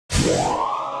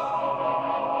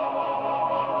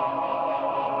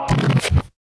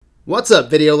What's up,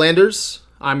 Videolanders?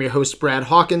 I'm your host, Brad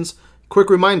Hawkins.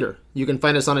 Quick reminder, you can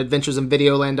find us on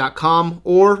adventuresinvideoland.com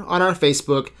or on our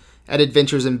Facebook at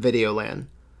Adventures in Videoland.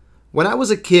 When I was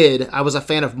a kid, I was a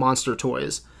fan of monster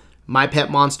toys. My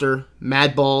Pet Monster,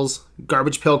 Mad Balls,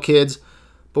 Garbage Pail Kids,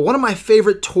 but one of my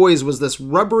favorite toys was this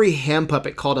rubbery hand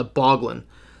puppet called a Boglin.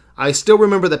 I still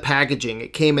remember the packaging.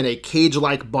 It came in a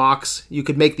cage-like box. You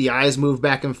could make the eyes move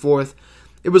back and forth.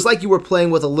 It was like you were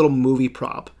playing with a little movie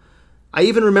prop. I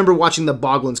even remember watching the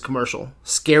Boglins commercial,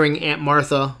 scaring Aunt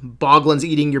Martha, Boglins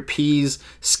eating your peas,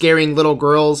 scaring little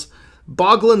girls.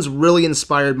 Boglins really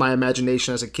inspired my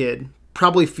imagination as a kid,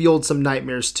 probably fueled some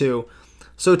nightmares too.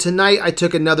 So tonight I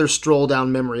took another stroll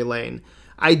down memory lane.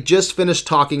 I just finished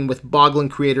talking with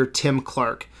Boglin creator Tim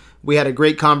Clark. We had a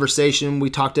great conversation. We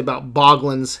talked about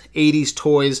Boglin's 80s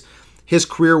toys, his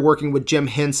career working with Jim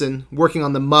Henson, working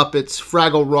on the Muppets,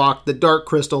 Fraggle Rock, The Dark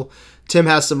Crystal. Tim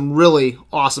has some really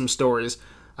awesome stories.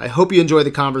 I hope you enjoy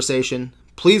the conversation.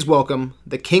 Please welcome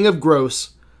the King of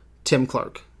Gross, Tim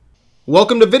Clark.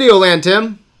 Welcome to Videoland,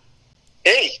 Tim.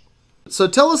 Hey. So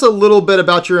tell us a little bit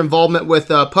about your involvement with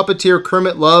puppeteer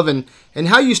Kermit Love and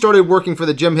how you started working for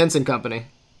the Jim Henson Company.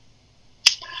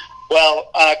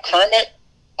 Well, Kermit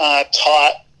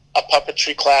taught a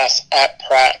puppetry class at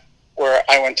Pratt, where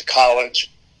I went to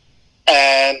college.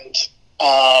 And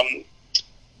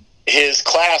his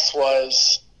class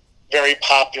was very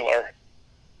popular.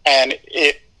 And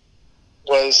it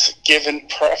was given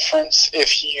preference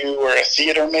if you were a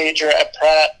theater major at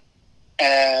Pratt.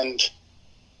 And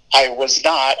I was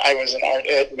not. I was an art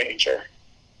ed major.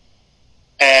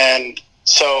 And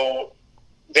so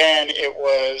then it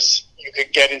was, you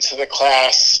could get into the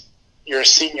class your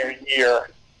senior year.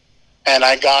 And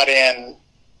I got in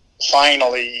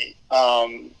finally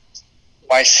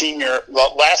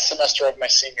last semester of my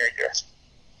senior year.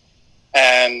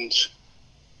 And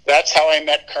that's how I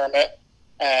met Kermit.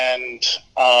 And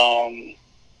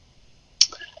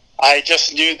I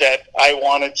just knew that I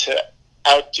wanted to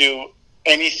outdo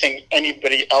anything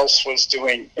anybody else was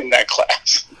doing in that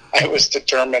class. I was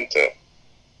determined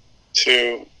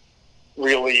to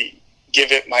really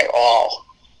give it my all.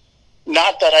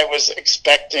 Not that I was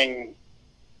expecting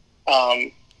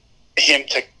him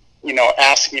to,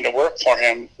 ask me to work for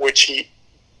him, which he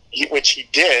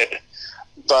did,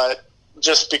 but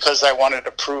just because I wanted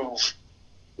to prove,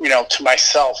 to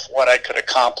myself what I could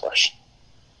accomplish.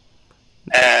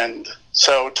 And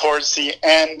so towards the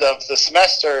end of the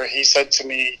semester, he said to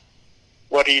me,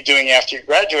 "What are you doing after you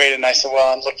graduate?" And I said,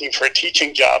 "Well, I'm looking for a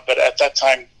teaching job." But at that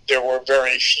time, there were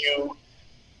very few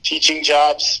teaching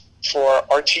jobs for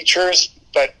art teachers,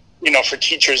 but, for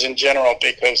teachers in general,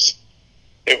 because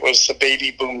it was the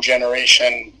baby boom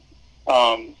generation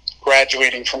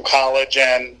graduating from college,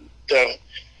 and the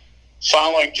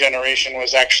following generation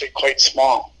was actually quite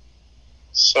small.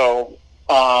 So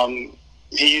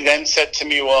he then said to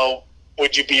me, "Well,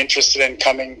 would you be interested in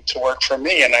coming to work for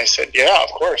me?" And I said, "Yeah,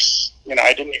 of course."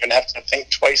 I didn't even have to think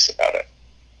twice about it.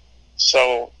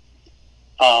 So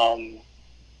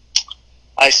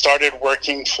I started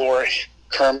working for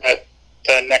Kermit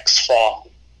the next fall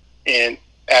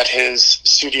at his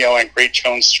studio on Great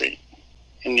Jones Street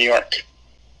in New York.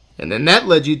 And then that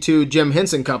led you to Jim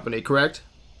Henson Company, correct?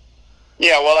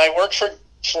 Yeah, well, I worked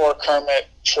for Kermit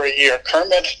for a year.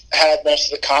 Kermit had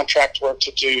most of the contract work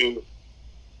to do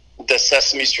the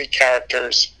Sesame Street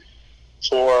characters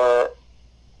for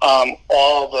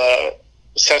all the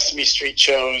Sesame Street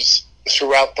shows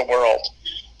throughout the world.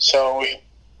 So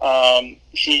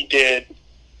he did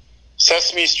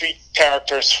Sesame Street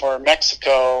characters for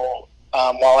Mexico.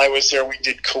 While I was there, we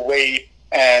did Kuwait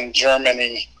and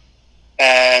Germany.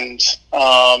 And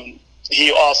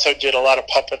he also did a lot of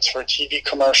puppets for TV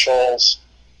commercials.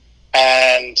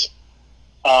 And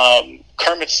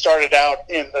Kermit started out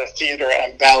in the theater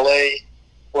and ballet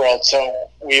world. So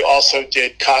we also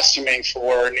did costuming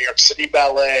for New York City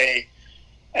Ballet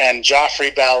and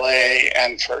Joffrey Ballet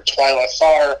and for Twyla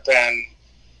Tharp. And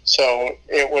so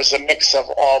it was a mix of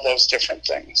all those different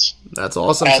things. That's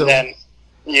awesome. And then,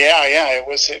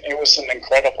 it was an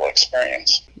incredible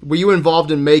experience. Were you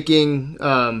involved in making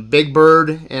Big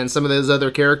Bird and some of those other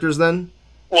characters then?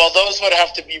 Well, those would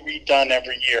have to be redone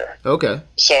every year. Okay.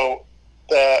 So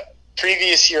the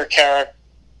previous year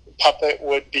puppet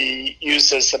would be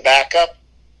used as the backup,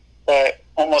 but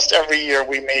almost every year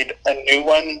we made a new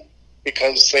one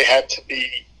because they had to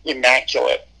be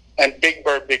immaculate. And Big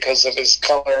Bird, because of his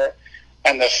color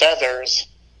and the feathers,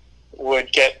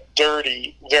 would get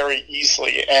dirty very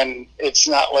easily, and it's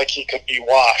not like he could be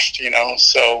washed,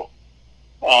 so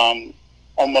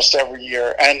almost every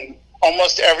year. And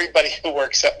almost everybody who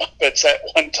works at Muppets at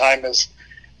one time has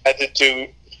had to do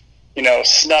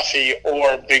Snuffy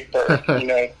or Big Bird.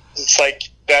 It's like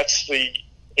that's the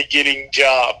beginning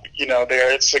job.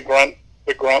 There it's the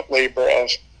grunt labor of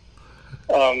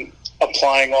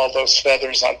applying all those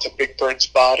feathers onto Big Bird's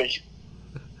body.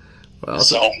 Well,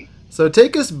 so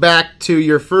take us back to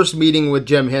your first meeting with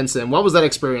Jim Henson. What was that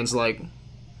experience like?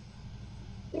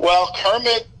 Well,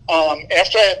 Kermit,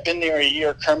 after I had been there a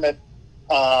year, Kermit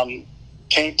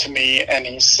came to me and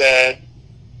he said,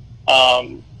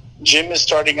 Jim is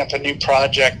starting up a new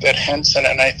project at Henson,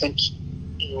 and I think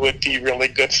you would be really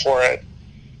good for it.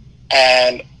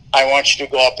 And I want you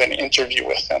to go up and interview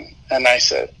with him. And I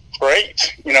said,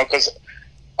 great, because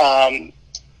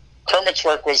Kermit's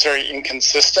work was very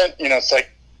inconsistent. It's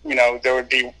like, there would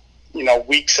be,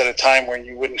 weeks at a time where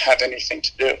you wouldn't have anything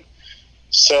to do.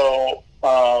 So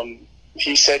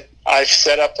he said, I've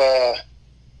set up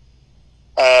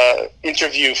a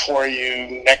interview for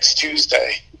you next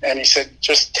Tuesday. And he said,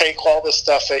 just take all the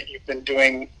stuff that you've been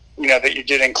doing, that you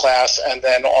did in class, and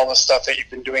then all the stuff that you've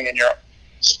been doing in your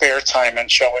spare time and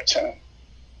show it to him.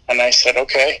 And I said,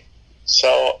 okay.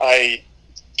 So I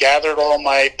gathered all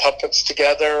my puppets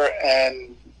together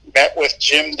and met with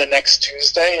Jim the next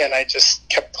Tuesday, and I just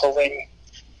kept pulling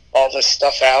all this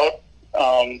stuff out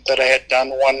that I had done.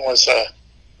 One was an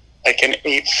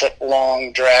 8-foot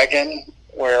long dragon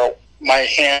where my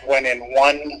hand went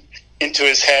into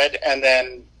his head, and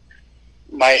then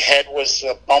my head was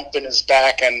the bump in his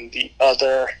back, and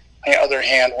my other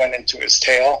hand went into his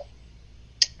tail.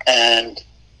 And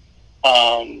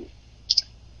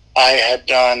I had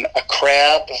done a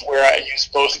crab where I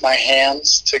used both my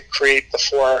hands to create the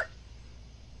 4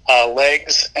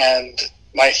 legs and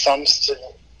my thumbs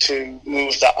to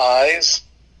move the eyes.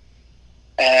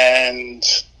 And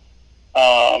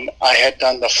I had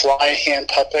done the fly hand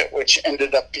puppet, which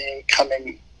ended up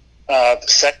becoming the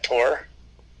Sector,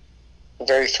 the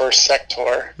very first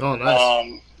Sector. Oh,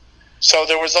 nice. So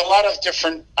there was a lot of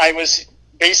different. I was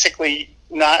basically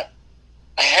not.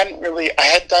 I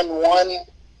had done one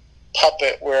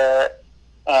puppet where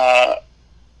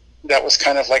that was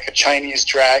kind of like a Chinese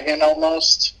dragon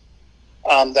almost.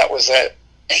 That was a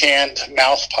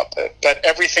hand-mouth puppet, but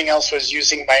everything else was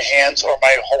using my hands or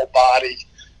my whole body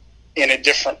in a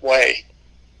different way,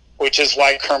 which is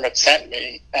why Kermit sent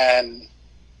me. And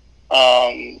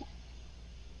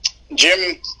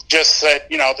Jim just said,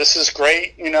 this is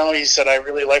great. He said, I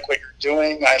really like what you're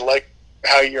doing. I like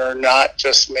how you're not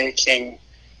just making,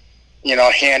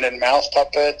 hand and mouth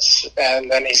puppets.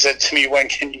 And then he said to me, when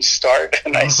can you start?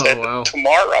 And I said, wow.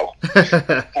 Tomorrow.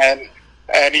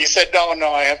 And he said,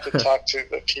 no, I have to talk to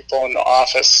the people in the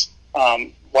office.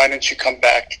 Why don't you come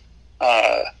back,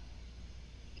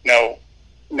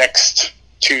 next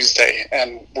Tuesday,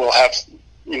 and we'll have,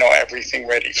 everything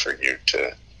ready for you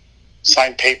to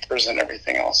sign papers and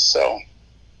everything else. So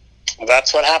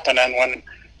that's what happened. And when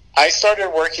I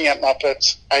started working at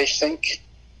Muppets, I think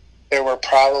there were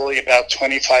probably about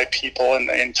 25 people in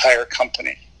the entire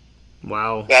company.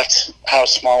 Wow. That's how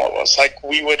small it was. Like,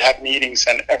 we would have meetings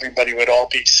and everybody would all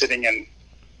be sitting in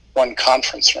one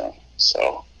conference room.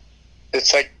 So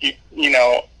it's like,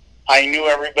 I knew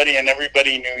everybody and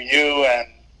everybody knew you, and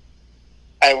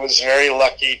I was very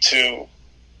lucky to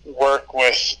work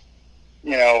with,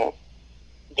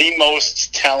 the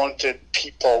most talented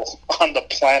people on the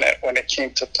planet when it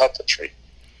came to puppetry,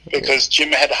 because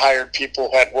Jim had hired people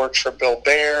who had worked for Bill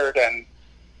Baird and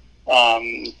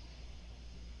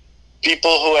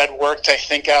people who had worked, I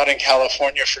think, out in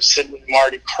California for Sidney and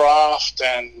Marty Krofft,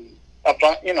 and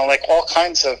like all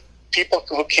kinds of people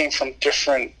who came from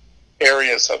different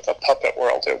areas of the puppet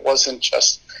world. It wasn't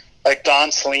just like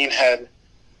Don Saleen had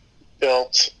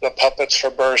built the puppets for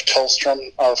Burr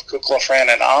Tillstrom of Kukla, Fran,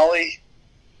 and Ollie.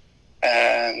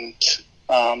 And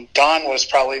Don was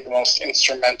probably the most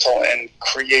instrumental in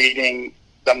creating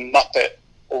the Muppet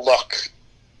look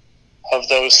of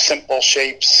those simple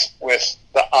shapes with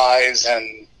the eyes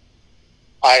and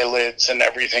eyelids and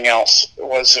everything else. It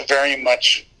was very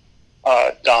much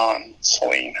Don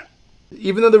Saleen.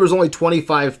 Even though there was only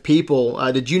 25 people,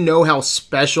 did you know how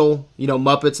special,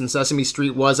 Muppets and Sesame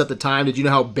Street was at the time? Did you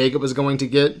know how big it was going to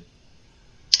get?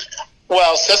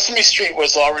 Well, Sesame Street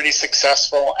was already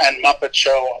successful, and Muppet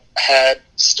Show had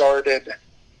started.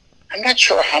 I'm not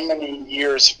sure how many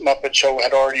years Muppet Show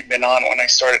had already been on when I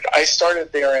started. I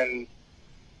started there in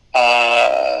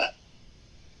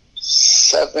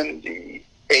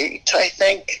 78, I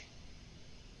think.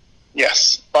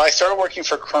 Yes. Well, I started working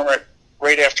for Kermit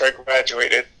right after I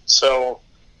graduated, so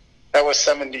that was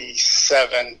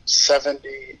 77,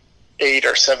 78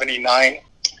 or 79.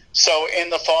 So in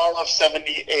the fall of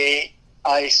 78,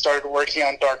 I started working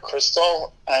on Dark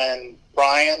Crystal, and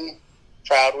Brian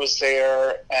Froud was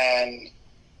there, and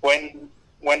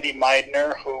Wendy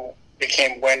Meidner, who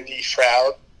became Wendy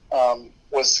Froud,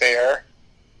 was there.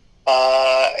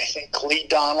 I think Lee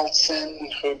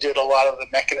Donaldson, who did a lot of the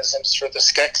mechanisms for the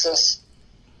Skeksis.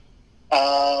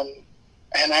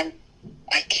 And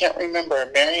I can't remember.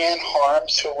 Marianne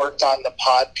Harms, who worked on the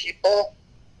Pod People,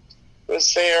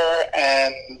 was there,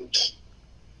 and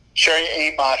Sherry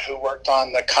Amott, who worked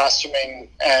on the costuming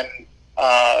and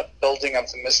building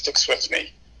of the Mystics with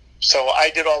me. So I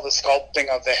did all the sculpting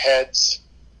of the heads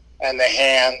and the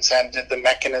hands and did the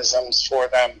mechanisms for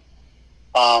them,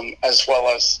 as well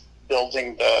as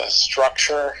building the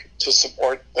structure to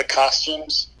support the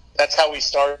costumes. That's how we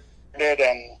started,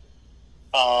 and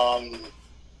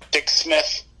Dick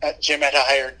Smith, Jim had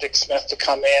hired Dick Smith to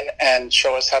come in and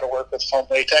show us how to work with foam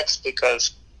latex,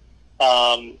 because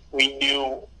we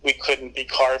knew we couldn't be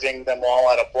carving them all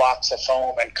out of blocks of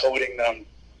foam and coating them.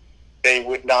 They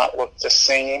would not look the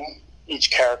same.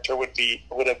 Each character would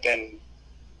have been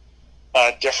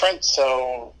different.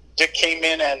 So Dick came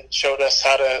in and showed us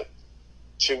how to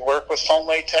work with foam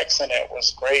latex, and it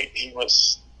was great. He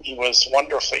was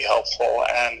wonderfully helpful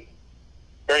and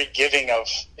very giving of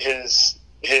his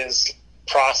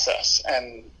process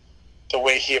and the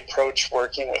way he approached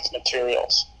working with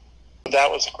materials. That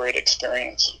was a great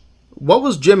experience. What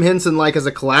was Jim Henson like as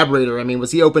a collaborator? I mean,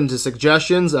 was he open to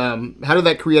suggestions? How did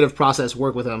that creative process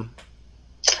work with him?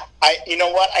 You know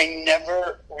what? I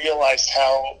never realized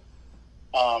how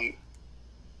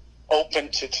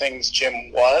open to things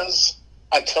Jim was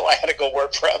until I had to go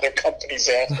work for other companies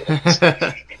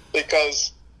afterwards.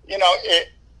 Because,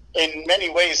 in many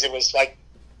ways, it was like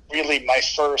really my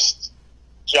first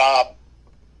job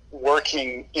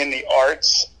working in the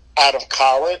arts out of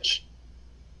college.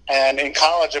 And in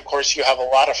college, of course, you have a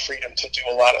lot of freedom to do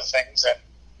a lot of things. And,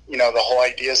 the whole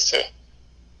idea is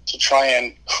to try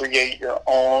and create your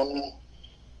own,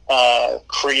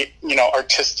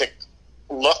 artistic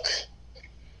look.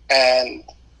 And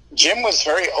Jim was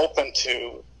very open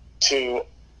to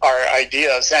our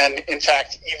ideas. And in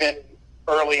fact, even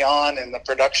early on in the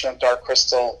production of Dark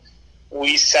Crystal,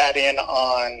 we sat in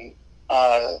on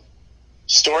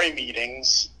story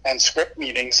meetings and script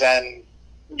meetings, and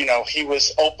he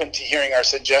was open to hearing our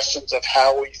suggestions of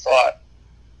how we thought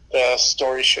the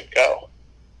story should go.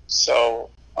 So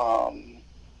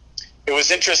it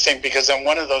was interesting, because in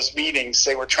one of those meetings,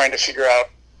 they were trying to figure out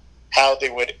how they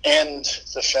would end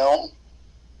the film.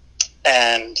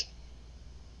 And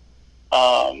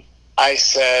I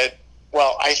said,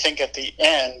 well, I think at the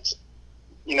end,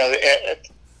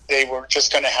 they were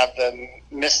just going to have the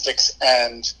Mystics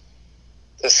and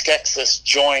the Skeksis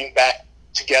join back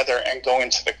together and go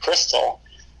into the crystal.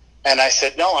 And I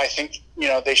said, no, I think,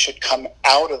 they should come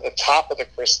out of the top of the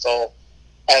crystal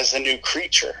as a new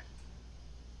creature.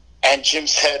 And Jim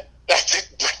said, that's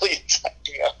a brilliant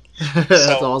idea.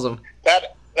 That's awesome.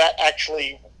 That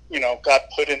actually, got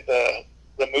put in the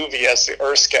movie as the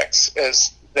Urskeks,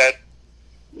 as that,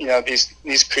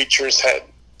 these creatures had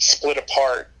split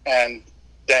apart and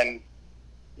then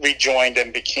rejoined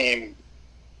and became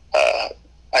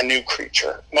a new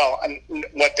creature. Well,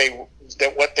 what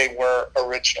they were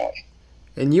originally.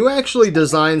 And you actually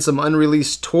designed some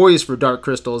unreleased toys for Dark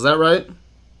Crystal, is that right?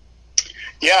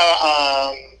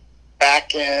 Yeah,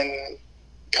 back in,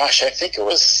 I think it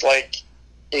was like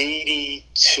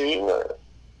 82, or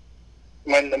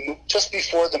just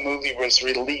before the movie was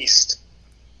released.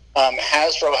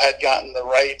 Hasbro had gotten the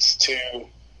rights to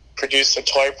produce the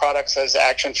toy products as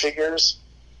action figures,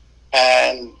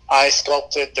 and I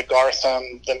sculpted the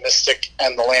Gartham, the Mystic,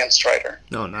 and the Landstrider.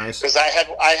 Oh, nice! Because I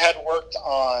had worked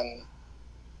on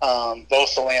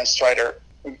both the Landstrider,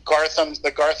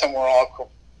 the Gartham were all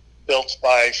built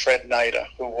by Fred Nida,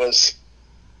 who was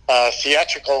a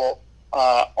theatrical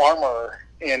armorer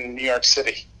in New York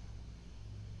City,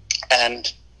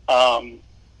 and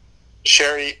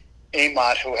Sherry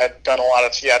Amott, who had done a lot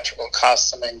of theatrical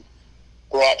costuming,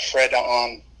 brought Fred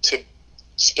on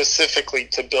specifically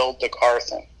to build the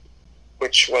Gartham,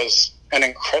 which was an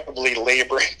incredibly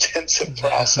labor-intensive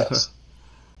process.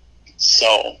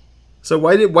 So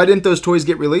why didn't those toys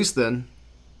get released then?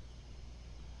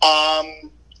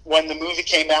 When the movie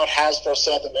came out, Hasbro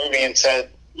saw the movie and said,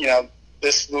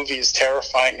 this movie is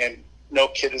terrifying and no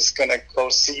kid is going to go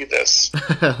see this.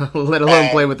 Let alone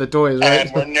play with the toys, right?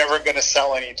 And we're never going to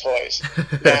sell any toys.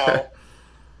 Now,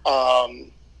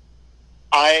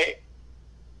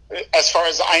 as far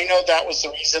as I know, that was the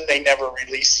reason they never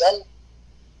released them.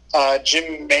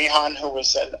 Jim Mahon, who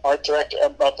was an art director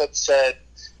at Muppet, said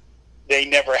they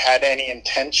never had any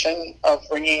intention of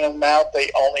bringing them out. They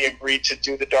only agreed to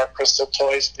do the Dark Crystal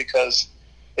toys because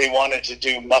they wanted to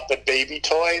do Muppet Baby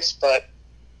toys, but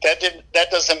that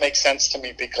doesn't make sense to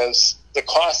me because the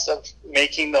cost of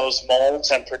making those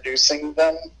molds and producing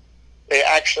them, they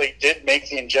actually did make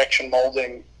the injection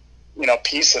molding,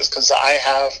 pieces, because I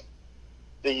have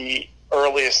the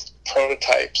earliest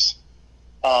prototypes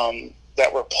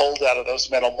that were pulled out of those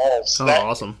metal molds. Oh,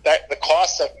 awesome! That the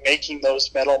cost of making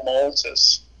those metal molds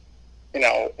is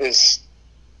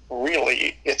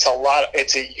really, it's a lot.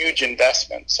 It's a huge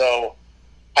investment. So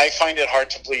I find it hard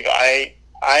to believe. I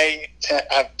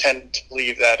tend to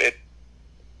believe that it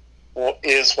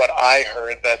is what I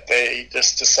heard, that they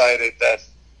just decided that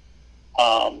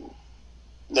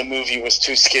the movie was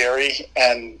too scary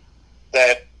and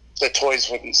that the toys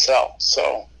wouldn't sell.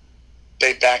 So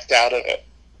they backed out of it,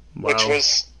 which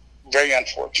was very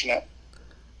unfortunate.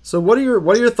 So what are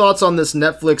your thoughts on this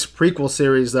Netflix prequel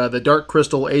series, The Dark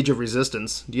Crystal: Age of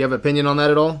Resistance? Do you have an opinion on that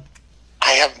at all?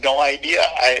 I have no idea.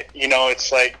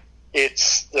 It's like,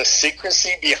 it's the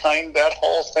secrecy behind that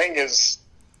whole thing is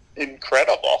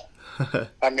incredible.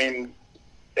 I mean,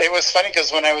 it was funny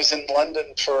because when I was in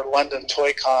London for London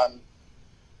Toy Con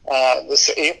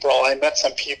this April, I met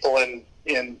some people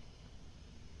in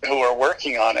who were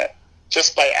working on it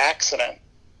just by accident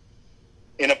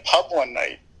in a pub one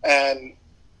night, and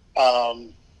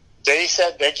they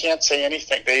said they can't say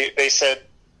anything. They said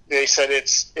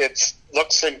it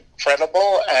looks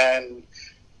incredible, and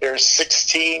there's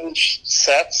 16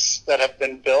 sets that have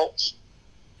been built,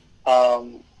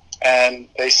 and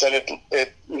they said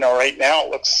it right now it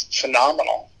looks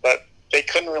phenomenal, but they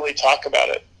couldn't really talk about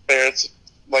it. There's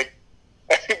like,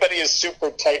 everybody is super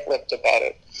tight-lipped about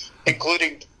it,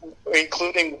 including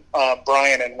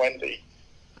Brian and Wendy.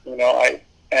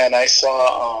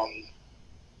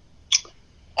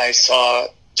 I saw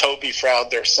Toby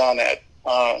Froud, their son, at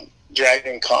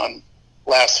Dragon Con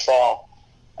last fall,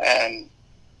 and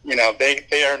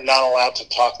they are not allowed to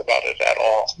talk about it at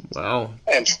all. Wow.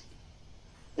 And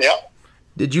yeah.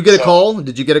 Did you get a call?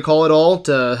 Did you get a call at all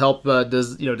to help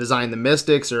design the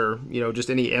Mystics, or just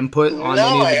any input on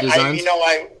any of the designs?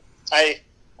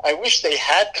 I wish they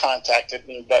had contacted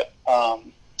me, but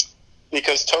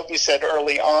because Toby said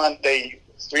early on they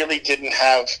really didn't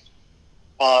have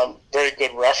very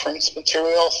good reference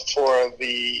material for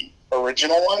the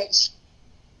original ones,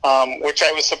 which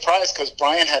I was surprised because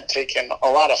Brian had taken a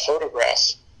lot of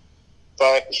photographs,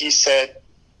 but he said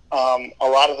a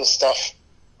lot of the stuff,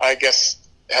 I guess,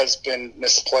 has been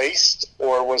misplaced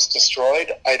or was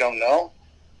destroyed. I don't know,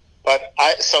 but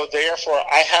therefore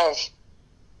I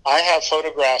have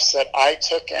photographs that I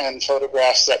took and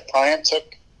photographs that Brian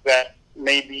took that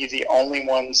may be the only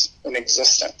ones in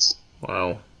existence.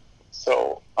 Wow.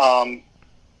 So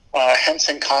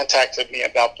Henson contacted me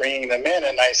about bringing them in,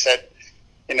 and I said,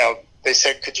 they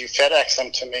said, could you FedEx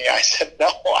them to me? I said,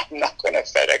 no, I'm not going to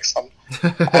FedEx them.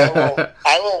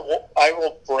 I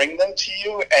will bring them to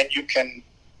you, and you can,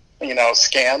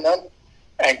 scan them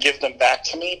and give them back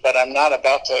to me, but I'm not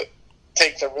about to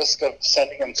take the risk of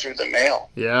sending them through the mail.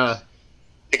 Yeah.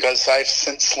 Because I've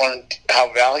since learned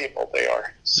how valuable they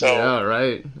are. So yeah,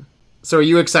 right. So are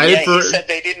you excited for... He said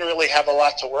they didn't really have a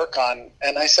lot to work on.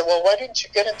 And I said, well, why didn't you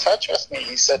get in touch with me?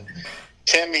 He said,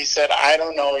 Tim, I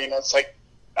don't know. It's like,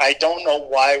 I don't know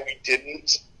why we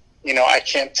didn't. I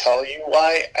can't tell you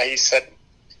why. He said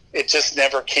it just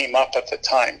never came up at the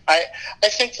time. I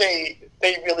think they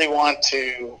really want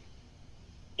to,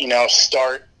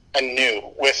 start anew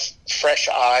with fresh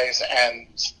eyes, and,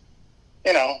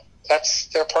 that's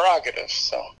their prerogative.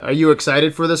 So, are you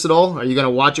excited for this at all? Are you going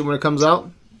to watch it when it comes out?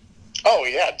 Oh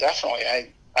yeah, definitely.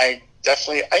 I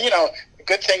definitely. The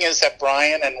good thing is that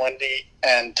Brian and Wendy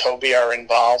and Toby are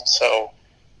involved, so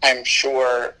I'm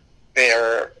sure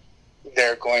they're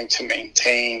going to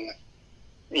maintain,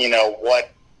 what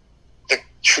the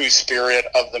true spirit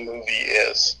of the movie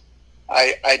is.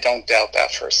 I don't doubt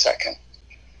that for a second.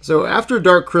 So after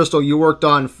Dark Crystal, you worked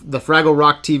on the Fraggle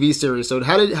Rock TV series. So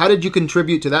how did you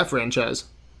contribute to that franchise?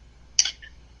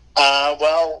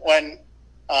 Well, when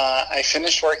I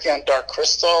finished working on Dark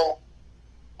Crystal,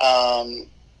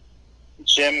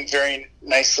 Jim very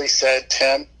nicely said,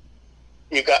 Tim,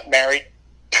 you got married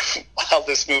while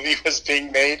this movie was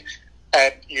being made,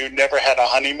 and you never had a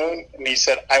honeymoon. And he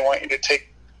said, I want you to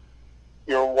take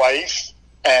your wife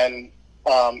and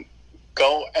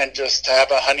go and just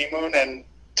have a honeymoon and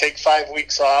take 5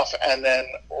 weeks off, and then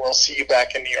we'll see you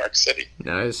back in New York City.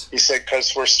 Nice. He said,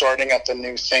 because we're starting up a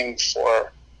new thing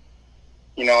for,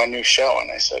 a new show.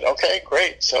 And I said, okay,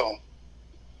 great. So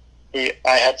I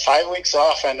had 5 weeks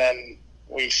off, and then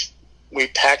we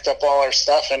packed up all our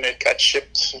stuff, and it got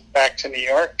shipped back to New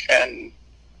York. And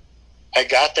I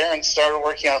got there and started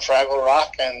working on Fraggle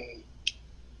Rock, and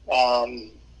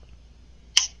Um,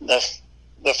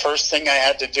 the first thing I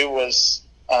had to do was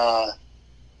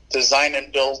design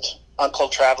and build Uncle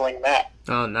Traveling Matt.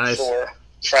 Oh, nice. For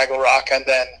Fraggle Rock. And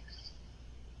then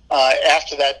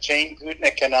after that, Jane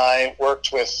Gutnick and I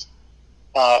worked with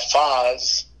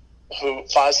Foz, who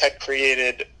Foz had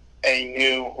created a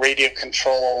new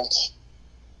radio-controlled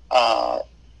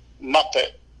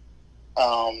Muppet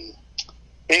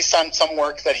based on some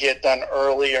work that he had done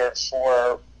earlier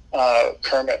for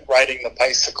Kermit riding the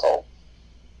bicycle.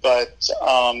 But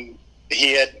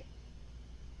he had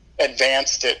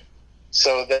advanced it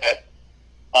so that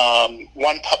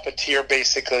one puppeteer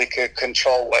basically could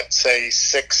control, let's say,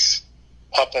 6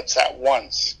 puppets at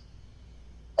once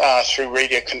through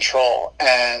radio control.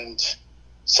 And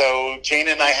so Jane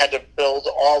and I had to build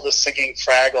all the singing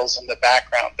Fraggles in the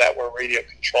background that were radio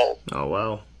controlled. Oh,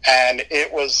 wow. And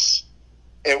it was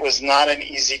not an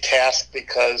easy task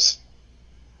because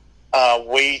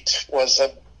weight was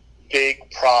a big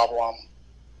problem.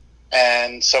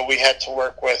 And so we had to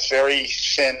work with very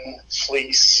thin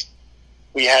fleece.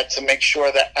 We had to make sure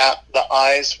that the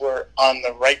eyes were on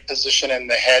the right position in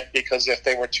the head, because if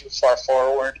they were too far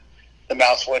forward, the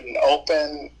mouth wouldn't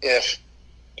open. If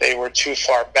they were too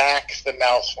far back, the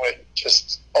mouth would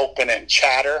just open and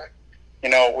chatter.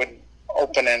 It would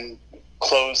open and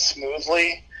close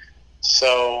smoothly.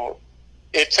 So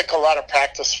it took a lot of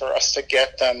practice for us to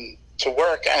get them to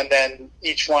work. And then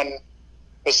each one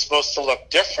was supposed to look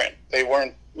different. They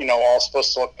weren't, all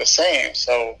supposed to look the same.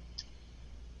 So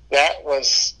that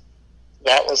was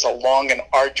a long and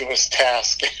arduous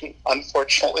task. And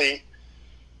unfortunately,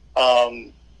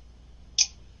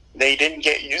 they didn't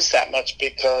get used that much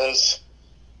because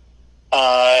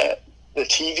the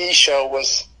TV show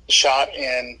was shot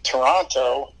in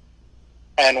Toronto,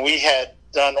 and we had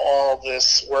done all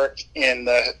this work in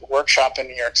the workshop in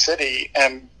New York City.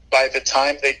 And by the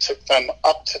time they took them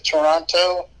up to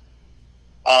Toronto,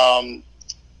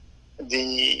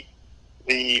 the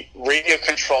radio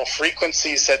control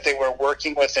frequencies that they were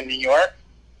working with in New York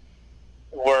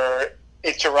were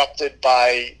interrupted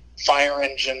by fire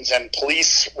engines and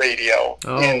police radio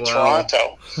in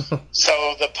Toronto.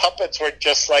 So the puppets were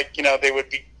just like, they would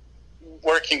be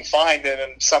working fine, and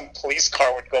then some police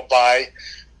car would go by,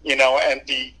 and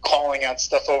be calling out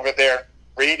stuff over their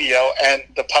radio, and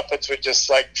the puppets would just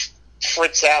like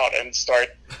fritz out and start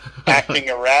acting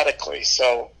erratically.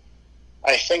 So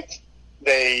I think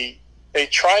they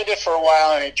tried it for a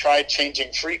while, and they tried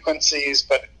changing frequencies,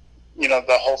 but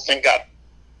the whole thing got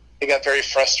very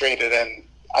frustrated, and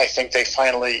I think they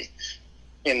finally,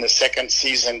 in the second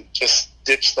season, just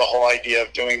ditched the whole idea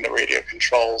of doing the radio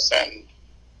controls and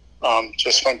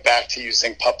just went back to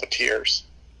using puppeteers.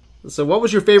 So what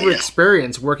was your favorite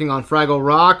experience, working on Fraggle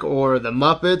Rock or the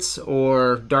Muppets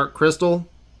or Dark Crystal?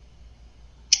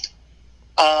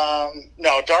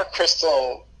 No, Dark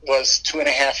Crystal was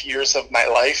 2.5 years of my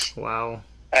life. Wow.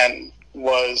 And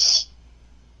was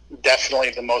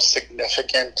definitely the most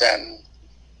significant and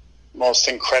most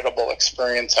incredible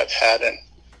experience I've had in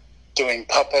doing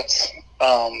puppets.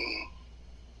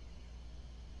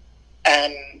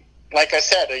 And like I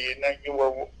said,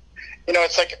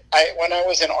 it's like when I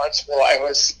was in art school, I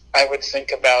would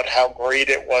think about how great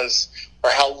it was,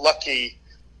 or how lucky,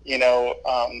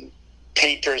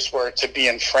 painters were to be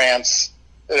in France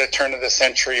at the turn of the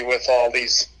century with all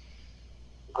these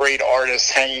great artists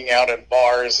hanging out in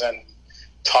bars and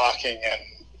talking and,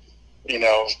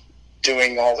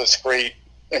 doing all this great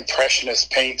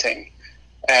impressionist painting.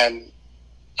 And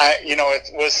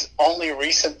it was only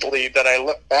recently that I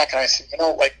looked back and I said,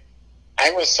 I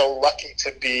was so lucky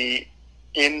to be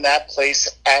in that place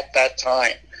at that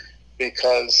time,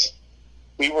 because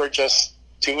we were just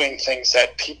doing things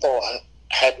that people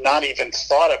had not even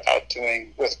thought about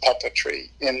doing with puppetry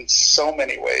in so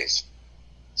many ways.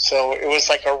 So it was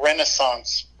like a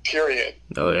Renaissance period.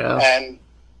 Oh, yeah.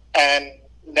 And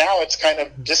now it's kind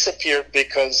of disappeared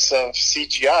because of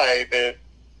CGI. There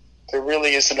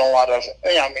really isn't a lot of,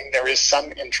 there is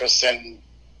some interest in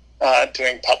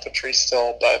doing puppetry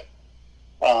still, but,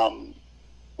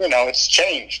 it's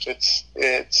changed.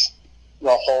 It's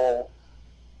the whole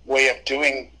way of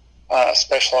doing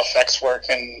special effects work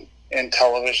in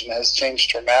television has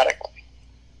changed dramatically.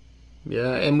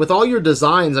 Yeah, and with all your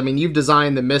designs, you've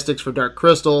designed the Mystics for Dark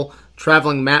Crystal,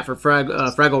 Traveling Matt for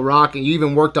Fraggle Rock, and you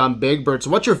even worked on Big Bird. So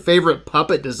what's your favorite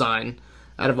puppet design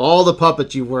out of all the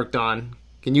puppets you've worked on?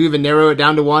 Can you even narrow it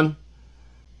down to one?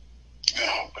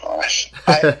 Oh, gosh.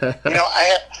 The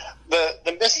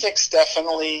Mystics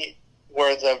definitely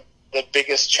were the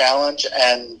biggest challenge,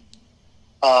 and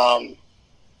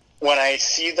when I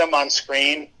see them on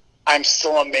screen, I'm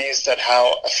still amazed at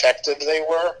how effective they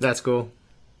were. That's cool.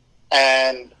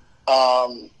 And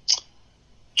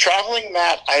traveling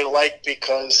mat I like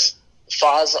because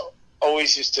Foz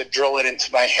always used to drill it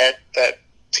into my head that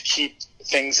to keep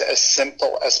things as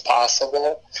simple as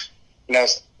possible. You know,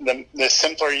 the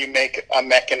simpler you make a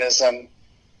mechanism,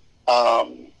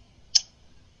 the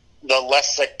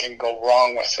less that can go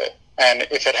wrong with it. And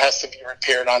if it has to be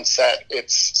repaired on set,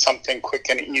 it's something quick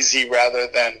and easy rather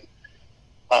than,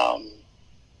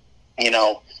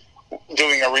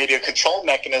 doing a radio control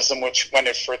mechanism, which when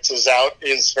it fritzes out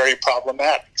is very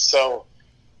problematic. So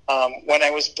when I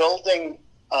was building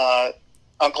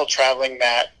Uncle Traveling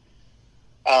Matt,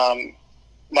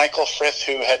 Michael Frith,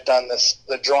 who had done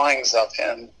the drawings of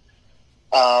him,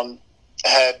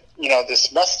 had,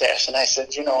 this mustache. And I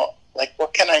said,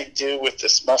 what can I do with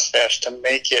this mustache to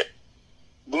make it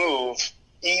move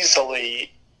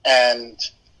easily and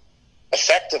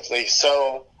effectively?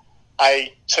 So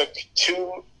I took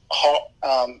two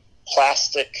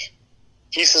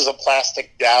pieces of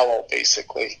plastic dowel,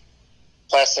 basically,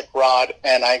 plastic rod,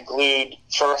 and I glued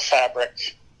fur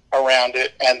fabric around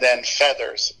it and then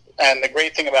feathers. And the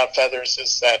great thing about feathers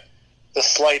is that the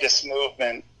slightest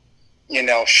movement,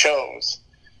 shows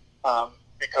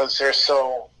because they're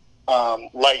so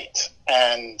light.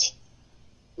 And,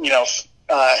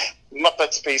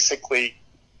 Muppets basically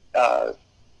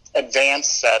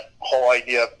advanced that whole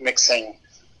idea of mixing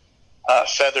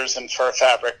feathers and fur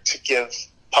fabric to give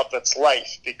puppets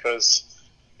life because,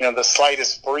 the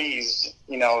slightest breeze,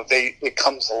 it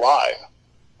comes alive.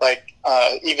 Like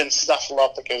even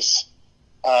Snuffleupagus,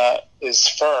 his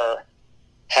fur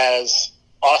has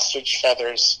ostrich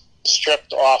feathers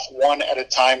stripped off one at a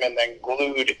time and then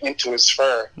glued into his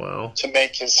fur. Wow. To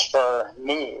make his fur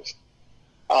move.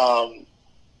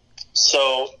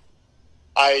 So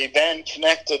I then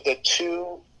connected the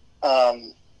two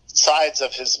sides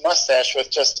of his mustache with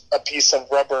just a piece of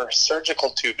rubber surgical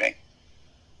tubing.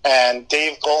 And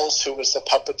Dave Goles, who was the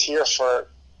puppeteer for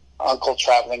Uncle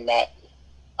Traveling Matt,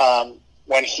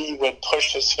 when he would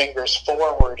push his fingers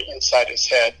forward inside his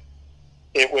head,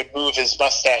 it would move his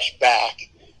mustache back.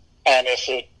 And if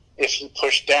he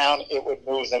pushed down, it would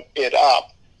move it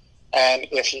up. And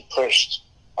if he pushed,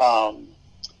 up,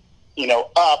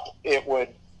 it would,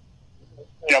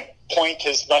 point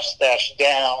his mustache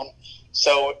down.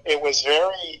 So it was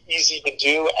very easy to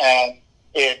do, and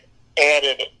it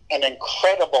added an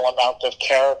incredible amount of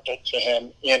character to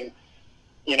him in,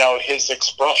 his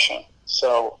expression.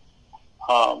 So,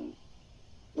 that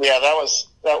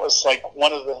was like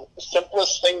one of the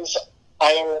simplest things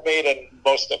I ever made and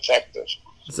most effective.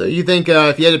 So you think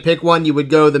if you had to pick one, you would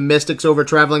go the Mystics over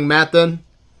Traveling Matt then?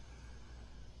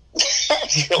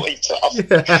 That's really tough.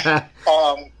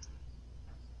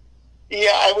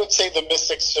 I would say the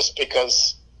Mystics just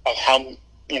because of how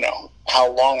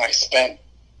long I spent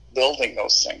building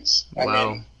those things. Wow. I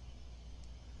mean,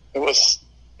 it was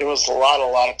a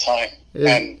lot of time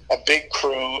and a big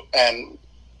crew, and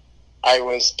I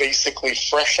was basically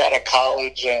fresh out of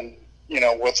college and,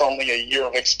 with only a year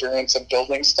of experience of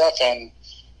building stuff. And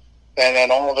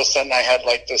then all of a sudden I had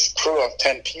like this crew of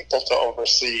 10 people to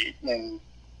oversee in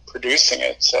producing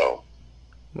it. So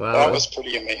wow. That was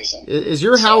pretty amazing. Is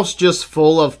your house just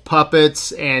full of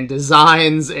puppets and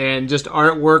designs and just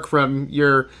artwork from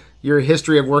your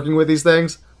history of working with these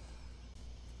things?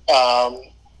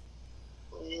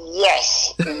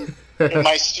 Yes. In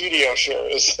my studio, sure.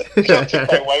 I don't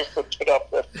think my wife would put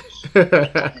up with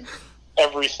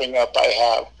everything up I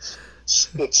have.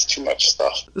 It's too much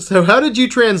stuff. So how did you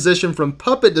transition from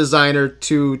puppet designer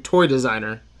to toy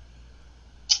designer?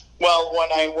 Well,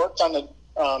 when I worked on the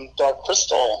Dark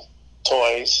Crystal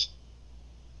toys,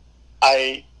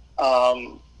 I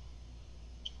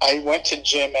went to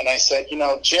Jim and I said,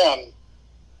 Jim,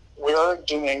 we're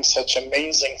doing such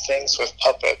amazing things with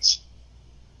puppets,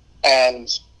 and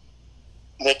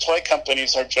the toy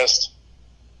companies are just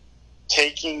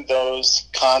taking those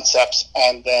concepts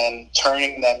and then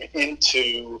turning them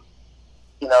into,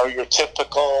 your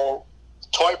typical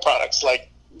toy products. Like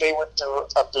they would do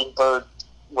a Big Bird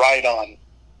ride-on,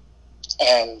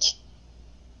 and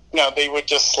they would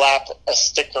just slap a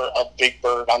sticker of Big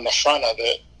Bird on the front of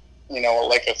it,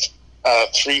 like a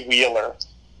three-wheeler,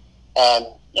 and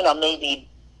maybe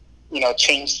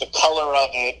change the color of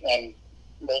it and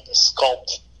maybe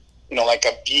sculpt like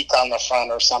a beak on the front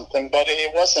or something, but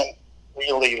it wasn't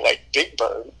really like Big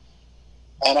Bird.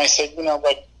 And I said,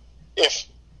 if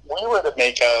we were to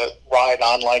make a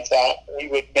ride-on like that, we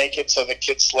would make it so the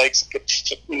kid's legs could,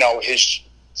 his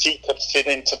feet could fit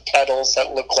into pedals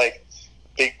that look like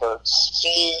Big Bird's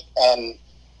feet, and,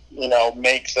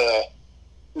 make the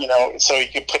so he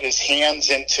could put his hands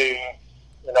into,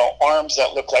 arms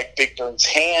that look like Big Bird's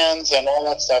hands and all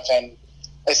that stuff. And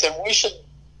I said, we should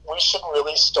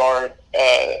really start,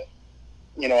 a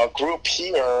group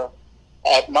here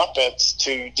at Muppets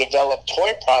to develop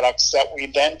toy products that we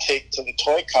then take to the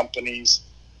toy companies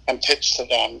and pitch to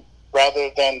them,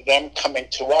 rather than them coming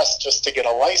to us just to get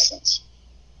a license.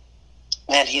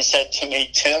 And he said to me,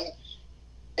 Tim,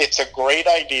 it's a great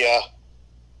idea.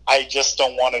 I just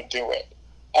don't want to do it.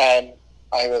 And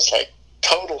I was like,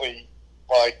 totally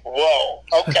like, whoa,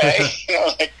 okay.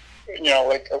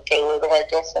 Okay, where do I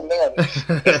go from there?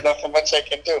 There's nothing much I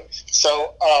can do.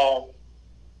 So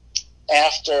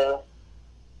after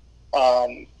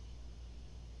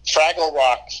Fraggle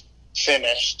Rock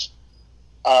finished,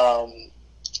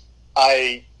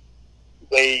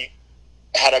 they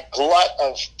had a glut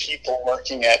of people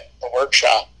working at the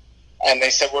workshop, and they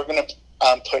said, we're going to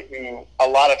put a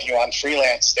lot of you on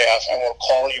freelance staff, and we'll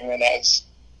call you in as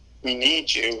we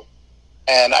need you.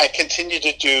 And I continued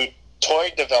to do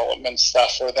toy development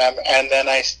stuff for them, and then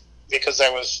because I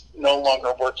was no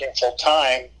longer working full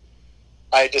time,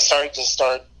 I decided to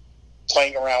start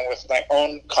playing around with my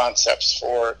own concepts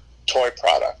for toy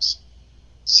products.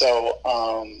 So,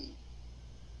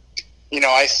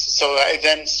 I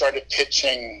then started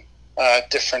pitching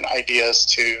different ideas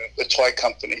to the toy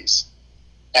companies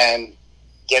and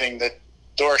getting the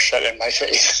door shut in my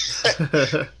face.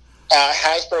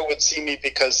 Hasbro would see me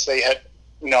because they had,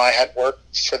 I had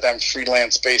worked for them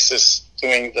freelance basis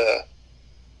doing the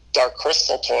Dark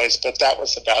Crystal toys, but that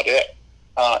was about it.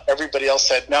 Everybody else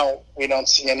said, no, we don't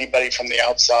see anybody from the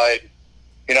outside.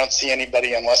 We don't see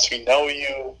anybody unless we know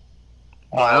you.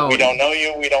 Wow. We don't know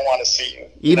you. We don't want to see you.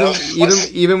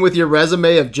 Even with your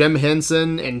resume of Jim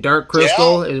Henson and Dark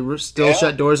Crystal, it still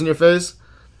shut doors in your face?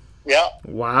 Yeah.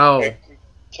 Wow.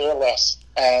 Care less.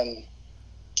 And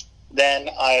then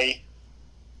I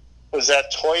was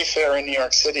at Toy Fair in New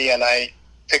York City, and I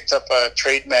picked up a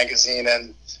trade magazine,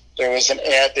 and there was an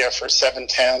ad there for Seven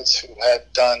Towns who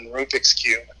had done Rubik's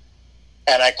Cube.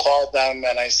 And I called them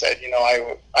and I said,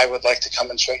 I would like to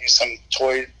come and show you some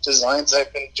toy designs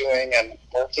I've been doing and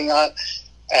working on.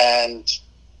 And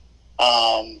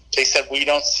they said, we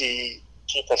don't see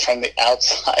people from the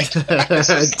outside.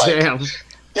 Damn.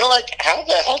 How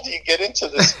the hell do you get into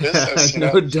this business?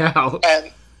 No doubt.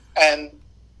 And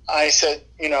I said,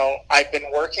 I've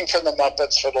been working for the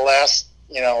Muppets for the last,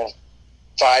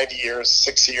 5 years,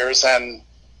 6 years, and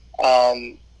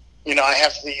I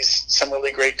have some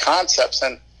really great concepts.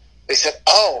 And they said,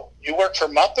 oh, you work for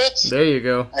Muppets? There you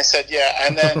go. I said, yeah.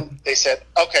 And then they said,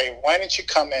 okay, why don't you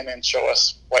come in and show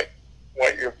us what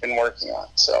you've been working on?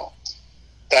 So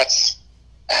that's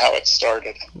how it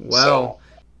started. Wow. So,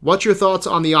 what's your thoughts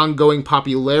on the ongoing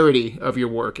popularity of your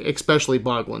work, especially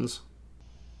Boglin's?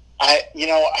 I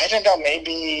don't know,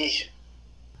 maybe,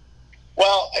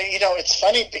 well, it's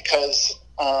funny because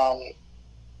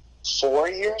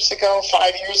 5 years ago,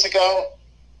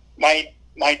 my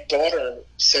daughter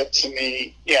said to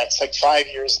me, it's like 5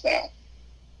 years now,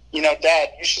 Dad,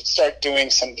 you should start doing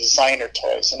some designer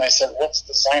toys. And I said, what's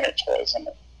designer toys? And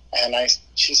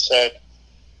she said,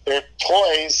 they're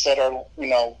toys that are,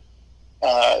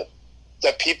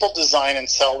 that people design and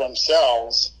sell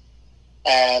themselves,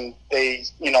 and they,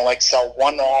 sell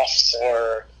one-offs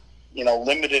or,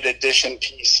 limited edition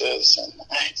pieces. And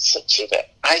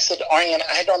I said, Ariane,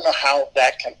 I don't know how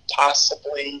that can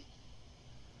possibly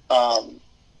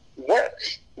work,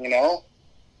 you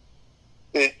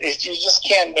just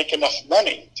can't make enough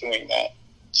money doing that.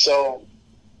 So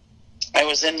I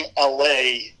was in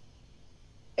LA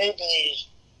maybe,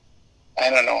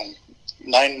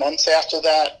 9 months after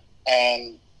that,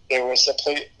 and there was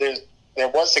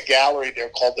a gallery there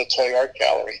called the Toy Art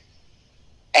Gallery.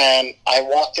 And I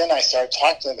walked in, I started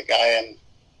talking to the guy, and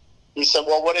he said,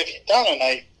 well, what have you done? And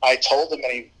I told him,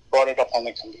 and he brought it up on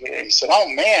the computer. He said, oh,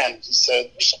 man, he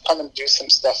said, you should come and do some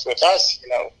stuff with us.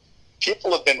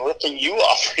 People have been ripping you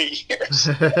off for years.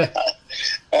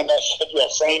 And I said,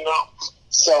 yes, I know.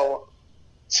 So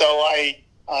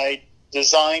I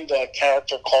designed a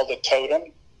character called a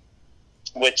totem,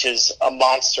 which is a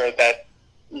monster that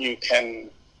you can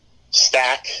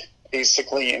stack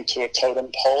basically into a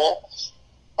totem pole.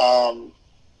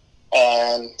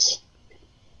 And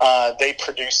they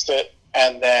produced it,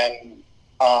 and then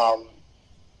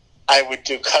I would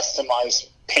do customized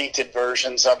painted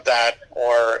versions of that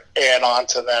or add on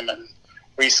to them and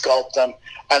resculpt them.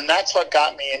 And that's what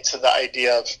got me into the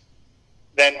idea of,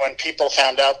 then when people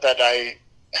found out that I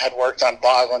had worked on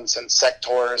Boglins and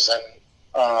Sectors and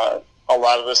a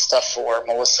lot of the stuff for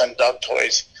Melissa and Doug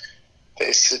toys,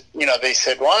 they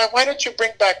said, why don't you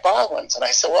bring back Boglins? And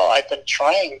I said, well, I've been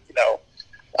trying,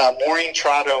 Maureen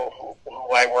Trotto,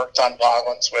 who I worked on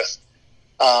Boglins with,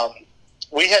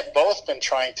 we had both been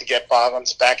trying to get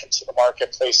Boglins back into the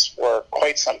marketplace for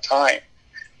quite some time.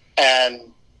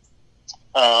 And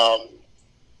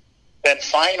then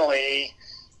finally,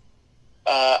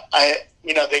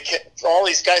 all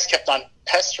these guys kept on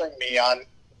pestering me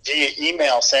via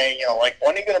email saying,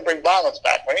 when are you going to bring Boglins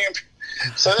back?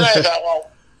 So then I thought,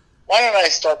 well, why don't I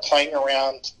start playing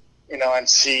around, and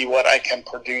see what I can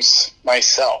produce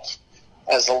myself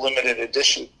as a limited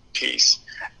edition piece.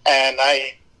 And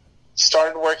I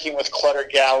started working with Clutter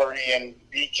Gallery and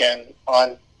Beacon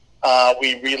on,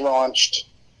 we relaunched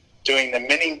doing the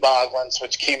mini Boglins,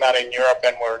 which came out in Europe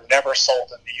and were never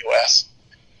sold in the U.S.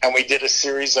 And we did a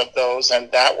series of those,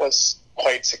 and that was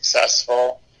quite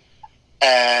successful.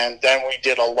 And then we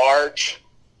did a large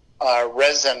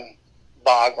resin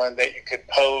Boglin that you could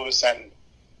pose, and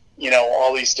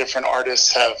all these different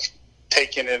artists have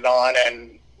taken it on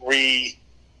and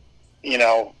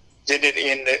did it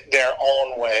in their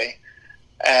own way.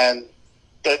 And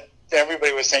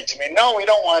everybody was saying to me, no, we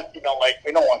don't want, we don't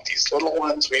want these little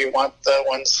ones. We want the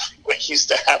ones we used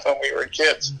to have when we were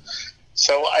kids.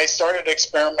 So I started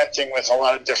experimenting with a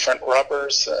lot of different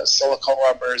rubbers, silicone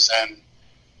rubbers and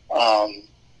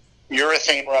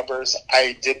urethane rubbers.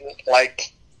 I didn't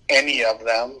like any of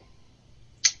them.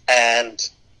 And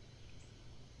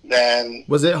then...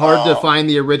 Was it hard to find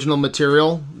the original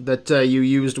material that you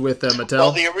used with Mattel?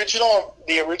 Well, the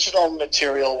original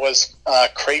material was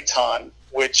Kraton,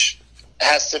 which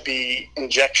has to be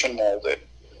injection molded.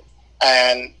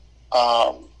 And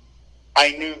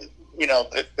I knew,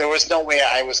 that there was no way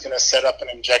I was going to set up an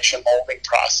injection molding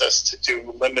process to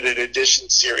do limited edition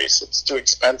series. It's too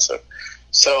expensive.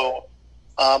 So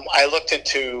I looked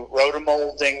into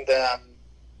rotomolding them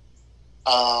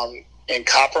in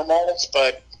copper molds,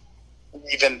 but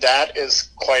even that is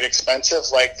quite expensive.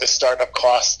 Like the startup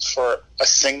cost for a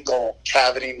single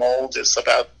cavity mold is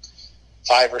about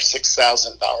 $5,000 or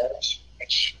 $6,000,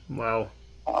 which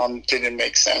didn't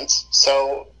make sense.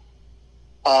 So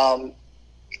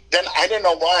then I don't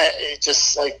know why, it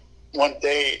just one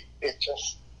day it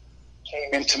just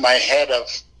came into my head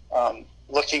of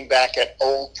looking back at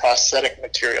old prosthetic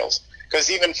materials, because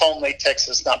even foam latex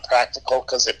is not practical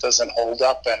because it doesn't hold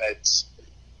up, and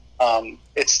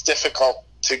it's difficult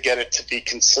to get it to be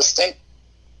consistent.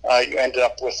 You ended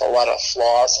up with a lot of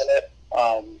flaws in it.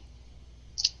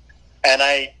 And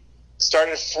I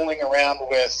started fooling around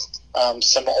with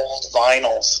some old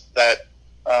vinyls that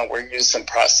were used in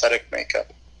prosthetic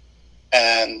makeup.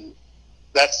 And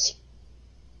that's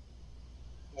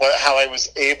how I was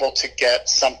able to get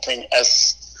something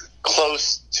as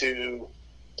close to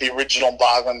the original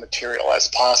Boglin material as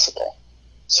possible.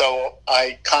 So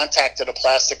I contacted a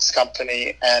plastics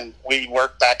company, and we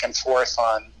worked back and forth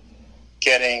on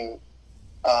getting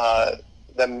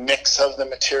the mix of the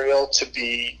material to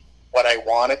be what I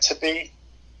want it to be.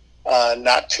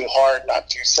 Not too hard, not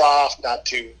too soft, not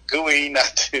too gooey,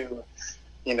 not too,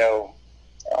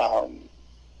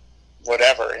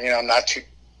 whatever, not too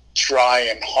dry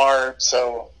and hard.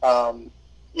 So,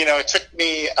 it took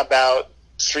me about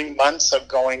 3 months of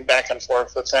going back and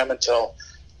forth with them until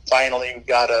finally we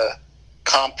got a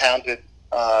compounded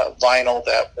vinyl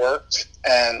that worked.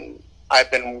 And I've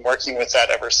been working with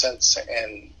that ever since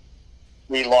in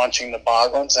relaunching the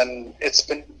Boglins, and it's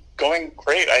been going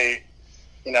great.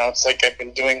 It's like I've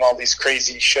been doing all these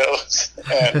crazy shows,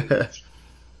 and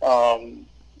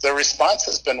the response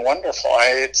has been wonderful.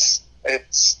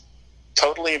 It's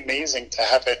totally amazing to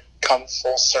have it come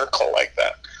full circle like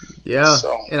that. Yeah,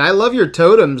 and I love your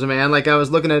totems, man. Like I was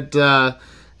looking at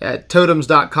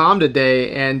totems.com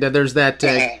today, and there's that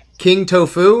King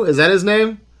Tofu. Is that his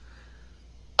name?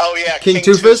 Oh yeah, King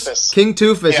Toofus. King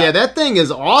Toofus. Yeah, that thing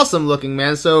is awesome looking,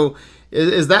 man. So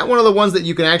is that one of the ones that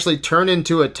you can actually turn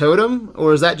into a totem,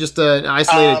 or is that just an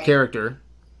isolated character?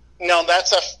 No,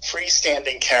 that's a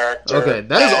freestanding character. Okay,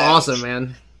 that is awesome,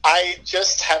 man. I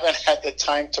just haven't had the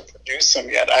time to produce him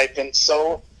yet. I've been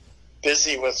so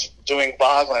busy with doing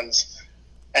Boglins,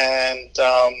 and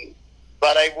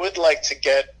but I would like to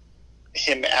get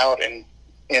him out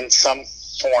in some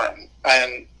form.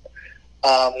 And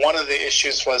one of the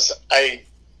issues was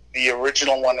the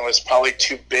original one was probably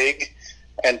too big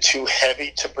and too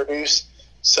heavy to produce,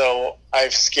 so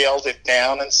I've scaled it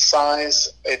down in size.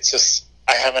 It's just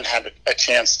I haven't had a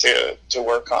chance to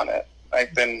work on it.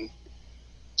 I've been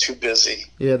too busy.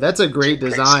 Yeah, that's a great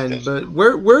design. But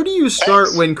where do you start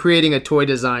when creating a toy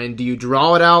design? Do you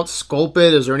draw it out, sculpt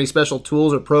it? Is there any special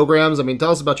tools or programs? I mean,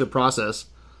 tell us about your process.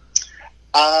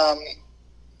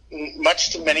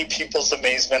 much to many people's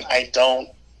amazement, I don't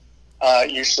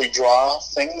usually draw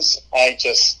things. I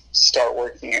just start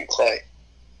working in clay.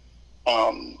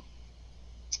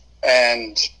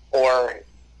 Or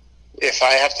if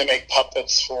I have to make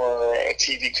puppets for a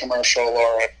TV commercial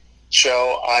or a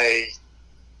show, I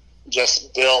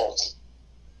just build.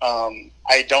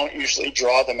 I don't usually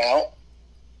draw them out.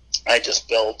 I just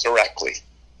build directly.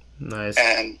 Nice.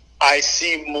 And I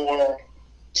see more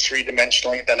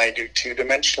three-dimensionally than I do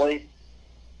two-dimensionally.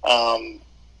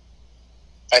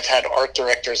 I've had art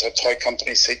directors at toy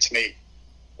companies say to me,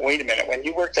 wait a minute, when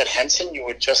you worked at Henson, you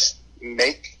would just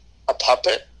make a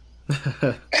puppet?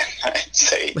 And I'd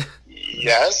say,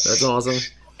 yes. That's awesome.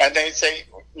 And they'd say,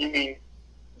 you mean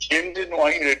Jim didn't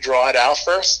want you to draw it out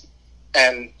first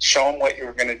and show him what you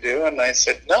were going to do? And I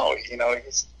said, no,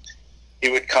 he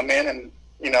would come in and,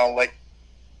 like,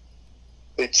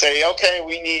 they'd say, okay,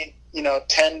 we need,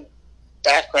 10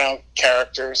 background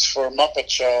characters for Muppet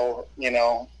Show,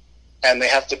 and they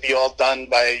have to be all done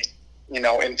by,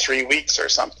 in 3 weeks or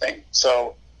something.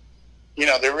 So,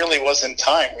 there really wasn't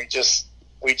time. We just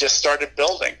started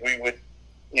building. We would,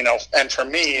 and for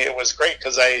me, it was great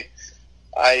because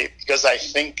because I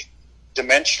think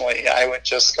dimensionally, I would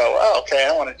just go, oh, okay,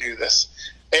 I want to do this.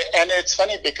 And it's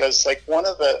funny because like one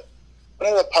of the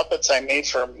puppets I made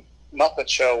for Muppet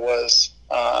Show was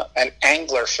an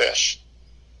anglerfish,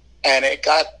 and it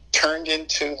got turned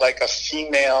into like a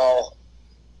female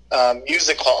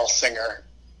music hall singer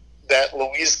that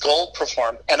Louise Gold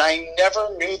performed. And I never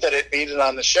knew that it made it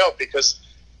on the show because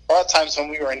a lot of times when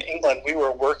we were in England, we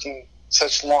were working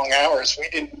such long hours, we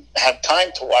didn't have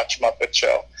time to watch Muppet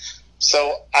Show.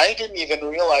 So I didn't even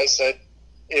realize that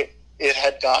it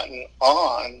had gotten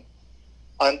on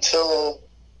until,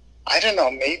 I don't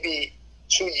know, maybe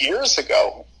 2 years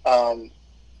ago.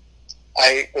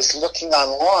 I was looking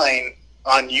online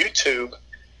on YouTube,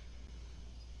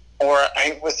 or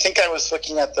I would think I was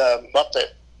looking at the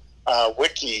Muppet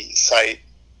Wiki site,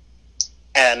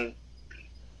 and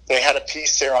they had a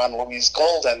piece there on Louise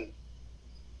Gold, and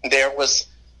there was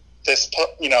this,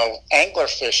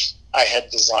 anglerfish I had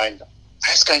designed.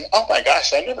 I was going, oh my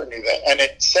gosh, I never knew that. And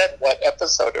it said what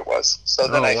episode it was. So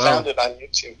then I found it on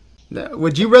YouTube. Now,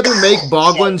 would you rather make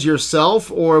Boglins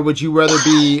yourself, or would you rather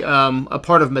be a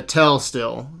part of Mattel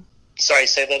still? Sorry,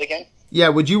 say that again? Yeah,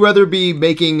 would you rather be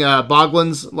making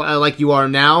Boglins like you are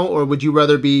now, or would you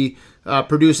rather be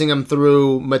producing them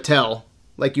through Mattel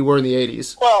like you were in the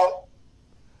 80s? Well,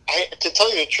 to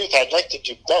tell you the truth, I'd like to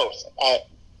do both.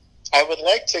 I would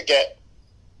like to get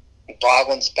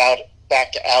Boglins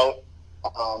back out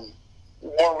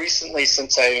more recently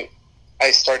since I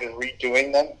started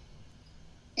redoing them.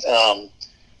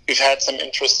 We've had some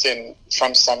interest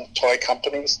from some toy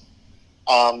companies.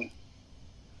 And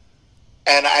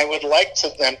I would like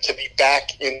them to be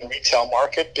back in the retail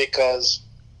market because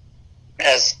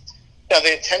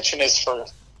the intention is for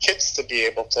kids to be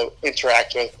able to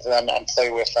interact with them and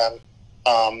play with them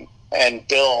and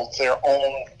build their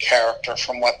own character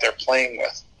from what they're playing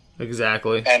with.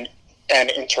 Exactly. And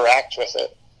interact with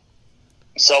it.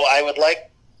 So I would like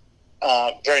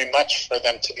very much for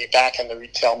them to be back in the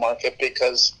retail market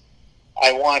because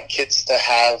I want kids to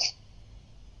have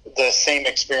the same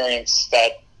experience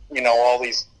that, all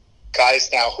these guys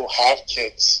now who have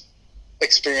kids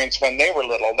experienced when they were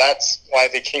little. That's why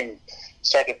they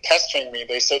started pestering me.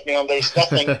 They said, there's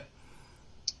nothing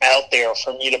out there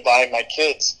for me to buy my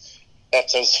kids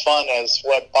that's as fun as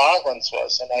what Boglins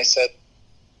was. And I said,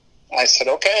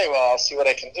 okay, well, I'll see what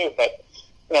I can do. But,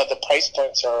 the price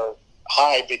points are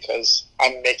high because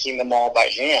I'm making them all by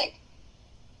hand.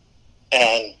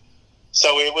 And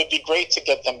so it would be great to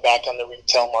get them back on the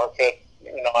retail market.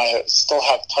 I still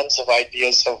have tons of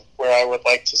ideas of where I would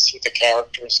like to see the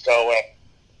characters go and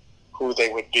who they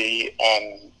would be.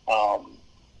 And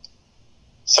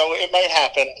so it might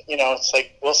happen. It's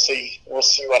like, we'll see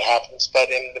what happens.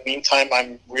 But in the meantime,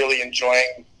 I'm really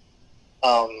enjoying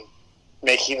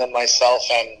making them myself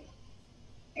and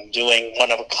doing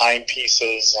one-of-a-kind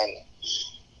pieces and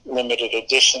limited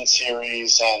edition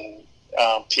series. And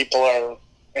people are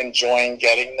enjoying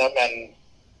getting them and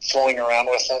fooling around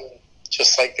with them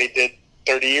just like they did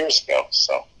 30 years ago.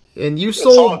 So and you it's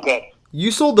all good.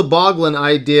 You sold the Boglin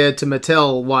idea to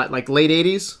Mattel, what, like late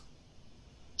 80s?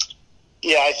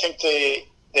 Yeah, I think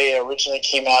they originally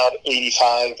came out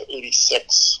 85,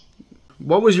 86.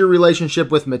 What was your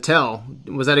relationship with Mattel?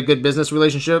 Was that a good business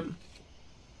relationship?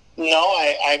 No,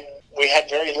 we had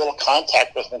very little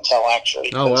contact with Mattel,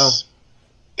 actually. Oh, wow.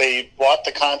 They bought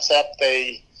the concept.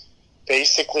 They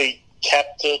basically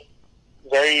kept it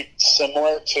very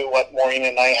similar to what Maureen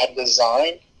and I had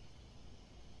designed.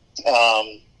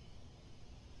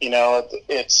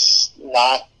 It's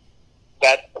not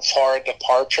that far a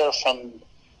departure from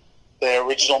the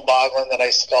original Boglin that I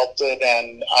sculpted,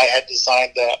 and I had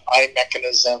designed the eye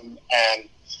mechanism and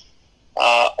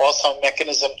also a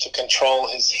mechanism to control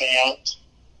his hand,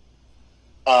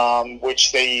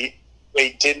 which they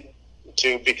didn't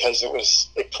do because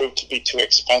it proved to be too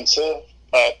expensive.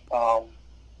 But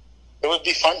it would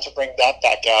be fun to bring that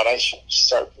back out. I should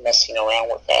start messing around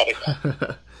with that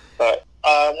again. But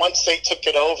once they took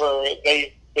it over,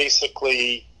 they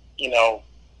basically,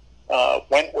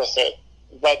 went with it.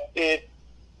 But it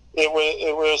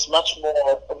was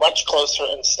much closer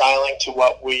in styling to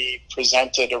what we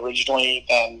presented originally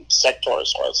than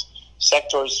Sector's was.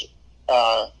 Sector's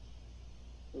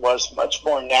was much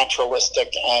more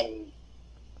naturalistic and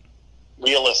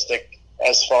realistic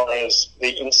as far as the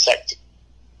insect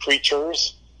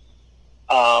creatures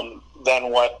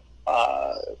than what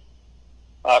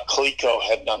Coleco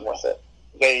had done with it.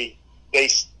 They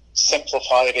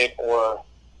simplified it or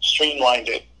streamlined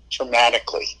it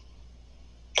dramatically,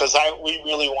 because we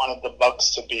really wanted the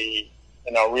bugs to be,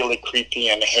 really creepy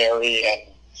and hairy, and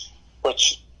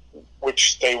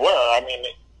which they were. I mean,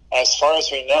 as far as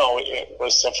we know, it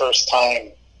was the first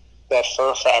time that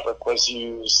fur fabric was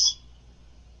used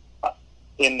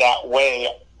in that way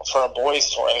for a boy's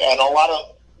toy. And a lot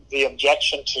of the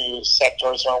objection to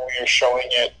Sector's when we were showing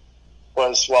it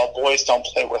was, well, boys don't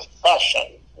play with plush.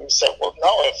 And we said, well,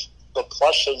 no, if the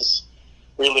plush is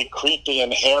really creepy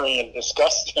and hairy and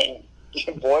disgusting,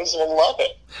 boys will love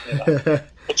it.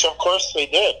 Which, of course, they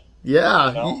did.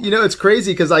 Yeah. It's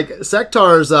crazy because, like,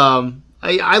 Sector's,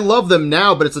 I love them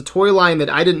now, but it's a toy line that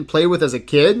I didn't play with as a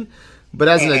kid. But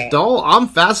as an adult, I'm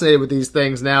fascinated with these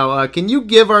things now. Can you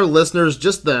give our listeners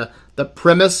just the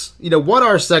premise? What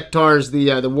are Sector's,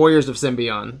 the Warriors of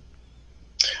Symbion?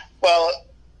 Well,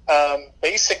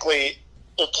 basically,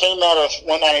 it came out of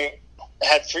when I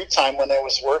had free time when I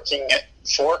was working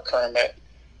for Kermit.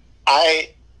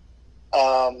 I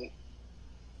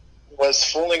was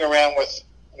fooling around with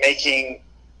making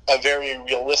a very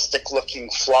realistic-looking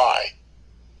fly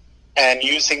and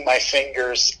using my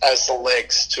fingers as the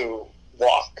legs to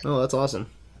walk. Oh, that's awesome.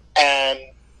 And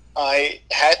I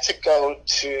had to go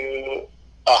to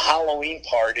a Halloween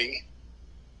party,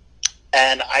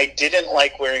 and I didn't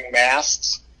like wearing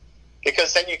masks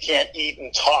because then you can't eat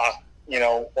and talk,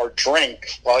 or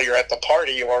drink while you're at the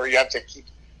party, or you have to keep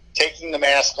taking the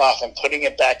mask off and putting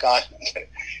it back on,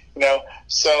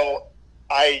 So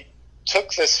I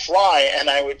took this fly, and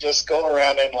I would just go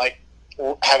around and,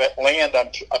 have it land on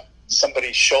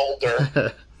somebody's shoulder.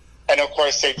 And, of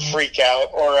course, they'd freak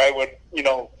out. Or I would,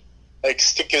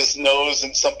 stick his nose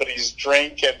in somebody's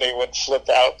drink, and they would flip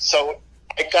out. So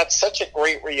I got such a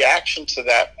great reaction to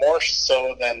that, more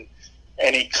so than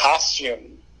any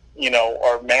costume,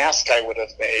 or mask I would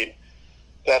have made,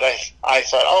 that I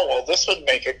thought, oh, well, this would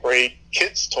make a great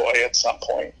kid's toy at some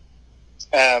point.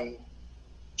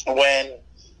 When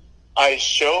I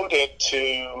showed it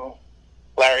to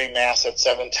Larry Mass at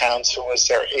Seven Towns, who was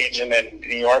their agent in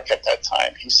New York at that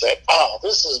time, he said, oh,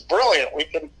 this is brilliant. We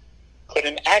can put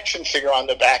an action figure on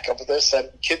the back of this, and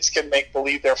kids can make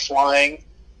believe they're flying,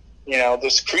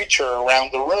 this creature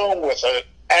around the room with an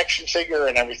action figure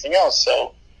and everything else.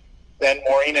 So then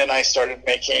Maureen and I started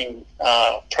making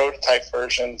prototype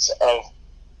versions of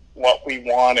what we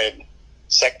wanted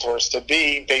Sector's to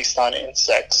be based on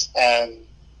insects. And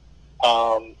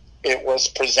it was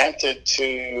presented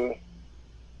to,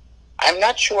 I'm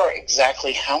not sure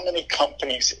exactly how many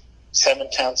companies Seven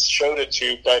Towns showed it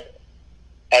to, but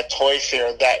at Toy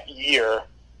Fair that year.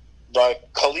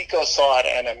 But Coleco saw it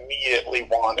and immediately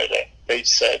wanted it. They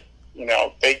said,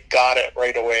 they got it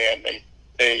right away, and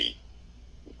they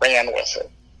ran with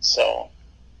it. So.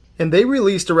 And they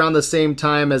released around the same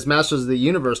time as Masters of the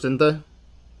Universe, didn't they?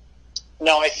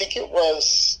 No, I think it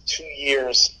was 2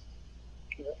 years.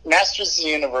 Masters of the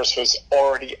Universe was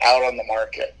already out on the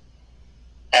market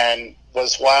and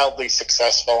was wildly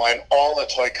successful, and all the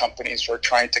toy companies were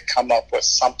trying to come up with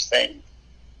something,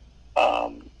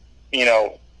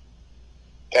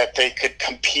 that they could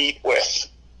compete with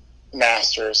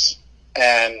Masters.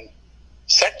 And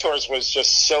Sector's was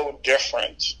just so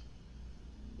different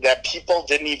that people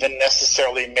didn't even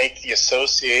necessarily make the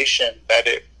association that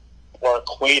it were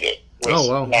equated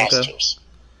with Masters.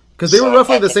 Because they were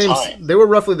roughly the same. They were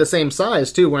roughly the same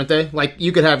size too, weren't they? Like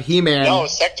you could have He-Man. No,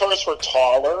 Sector's were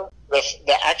taller.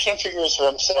 The action figures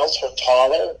themselves were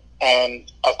taller,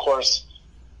 and of course,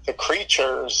 the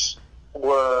creatures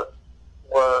were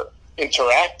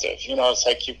interactive. It's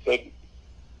like you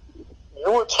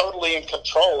were totally in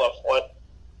control of what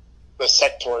the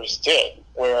Sector's did,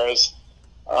 whereas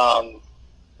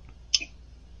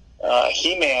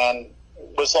He-Man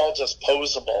was all just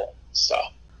posable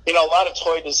stuff. A lot of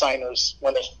toy designers,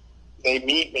 when they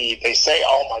meet me, they say,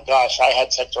 "Oh my gosh, I had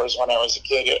Sectaurs when I was a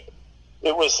kid.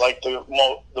 It was like the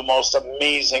most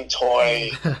amazing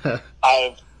toy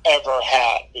I've ever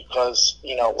had, because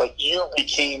like you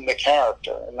became the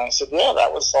character." And I said, "Yeah,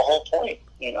 that was the whole point.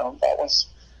 That was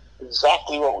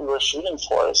exactly what we were shooting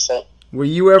for." Is that. Were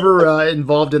you ever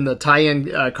involved in the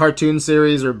tie-in cartoon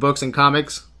series or books and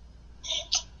comics?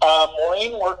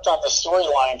 Maureen worked on the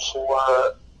storyline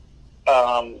for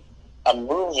a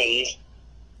movie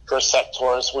for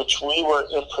Sectaurs, which we were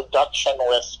in production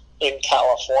with in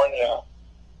California.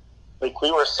 Like,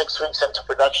 we were 6 weeks into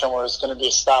production where it was going to be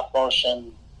a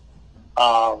stop-motion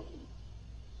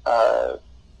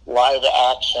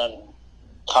live-action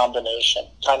combination,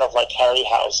 kind of like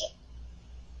Harryhausen.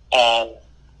 And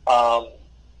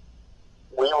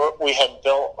we had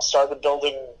started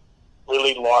building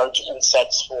really large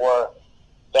insets for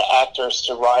the actors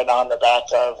to ride on the back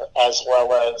of, as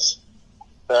well as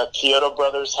the Kyoto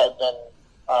brothers had been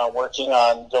working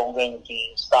on building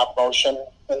the stop motion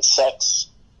insets,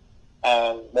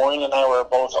 and Maureen and I were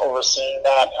both overseeing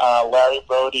that. Larry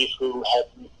Brody, who had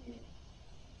written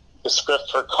the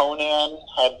script for Conan,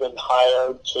 had been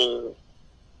hired to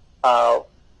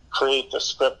create the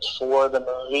script for the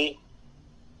movie.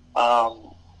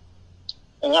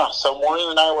 And yeah, so Maureen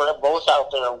and I were both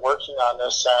out there working on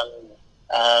this,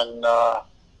 and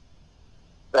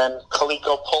then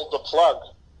Coleco pulled the plug.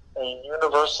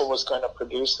 Universal was going to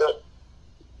produce it,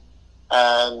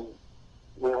 and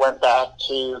we went back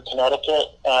to Connecticut,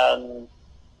 and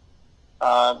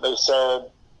they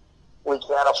said, "We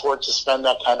can't afford to spend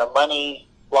that kind of money,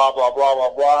 blah, blah, blah,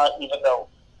 blah, blah," even though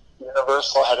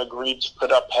Universal had agreed to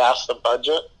put up half the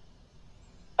budget.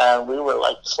 And we were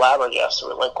like flabbergasted.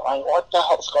 We were like, "What the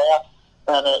hell's going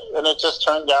on?" And it just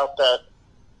turned out that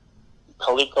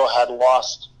Coleco had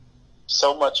lost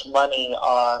so much money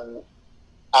on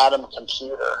Atom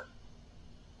Computer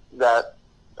that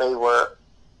they were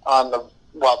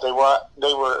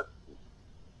they were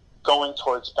going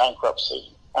towards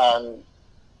bankruptcy, and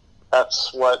that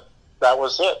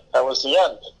was it. That was the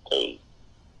end.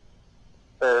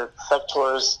 The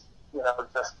Sectaurs,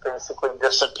 just basically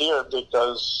disappeared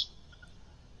because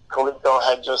Coleco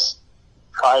had just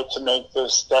tried to make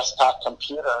this desktop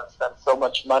computer and spent so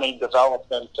much money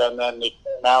development, and then it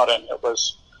came out and it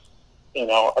was,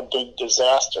 a big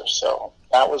disaster. So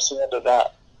that was the end of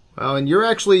that. Well, and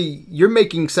you're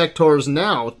making Sectaurs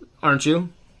now, aren't you?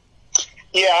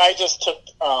 Yeah, I just took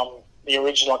the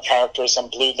original characters and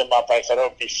blew them up. I thought it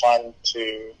would be fun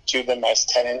to do them as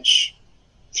 10-inch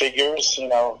figures,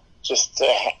 just to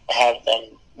have them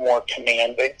more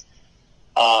commanding.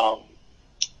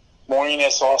 Maureen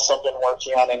has also been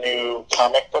working on a new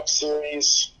comic book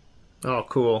series. Oh,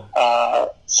 cool.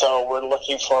 So we're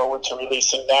looking forward to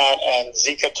releasing that. And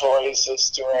Zika Toys is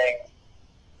doing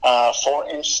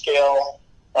 4-inch scale,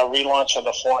 a relaunch of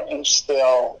the 4-inch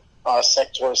scale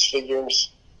Sectaurs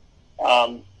figures.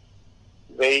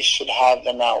 They should have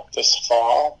them out this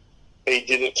fall. They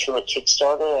did it through a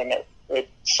Kickstarter, and it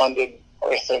funded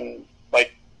within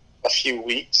like a few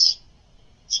weeks.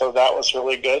 So that was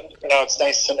really good. It's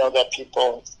nice to know that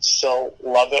people still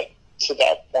love it to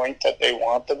that point that they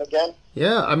want them again.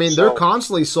 Yeah, I mean, they're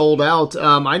constantly sold out.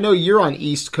 I know you're on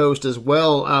East Coast as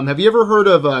well. Have you ever heard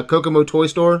of Kokomo Toy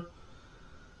Store?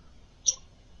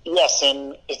 Yes,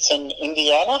 it's in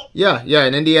Indiana? Yeah,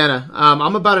 in Indiana.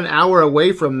 I'm about an hour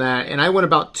away from that, and I went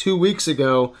about 2 weeks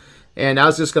ago, and I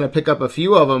was just going to pick up a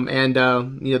few of them, and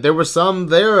there were some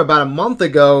there about a month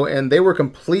ago, and they were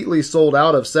completely sold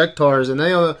out of Sectaurs, and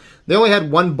they only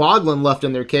had one Boglin left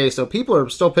in their case, so people are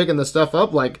still picking this stuff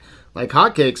up like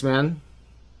hotcakes, man.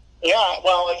 Yeah,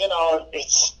 well,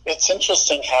 it's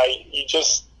interesting how you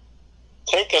just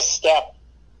take a step,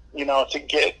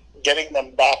 to getting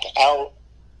them back out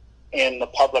in the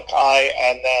public eye,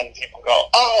 and then people go,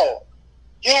 "Oh,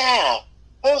 yeah,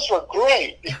 those were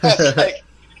great." It's like,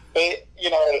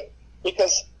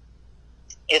 because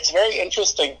it's very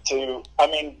interesting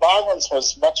Boglin's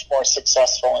was much more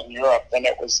successful in Europe than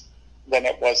it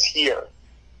was here.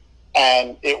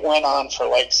 And it went on for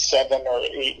like 7 or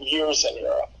 8 years in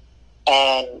Europe.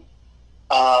 And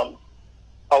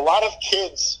a lot of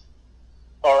kids,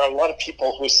 or a lot of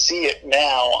people who see it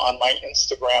now on my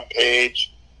Instagram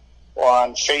page or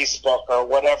on Facebook or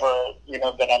whatever,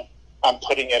 that I'm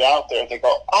putting it out there, they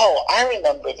go, "Oh, I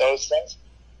remember those things.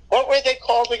 What were they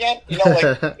called again?"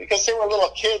 Because they were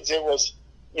little kids, it was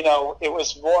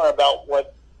more about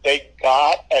what they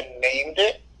got and named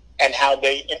it and how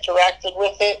they interacted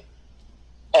with it.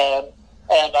 And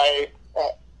I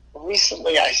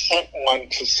recently I sent one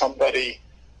to somebody,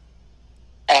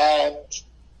 and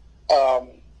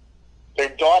their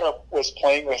daughter was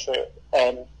playing with it,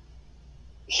 and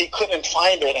he couldn't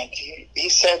find it, and he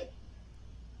said,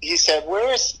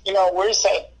 where's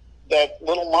that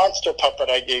little monster puppet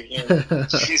I gave you?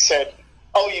 She said,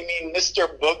 oh, you mean Mr.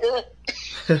 Booger?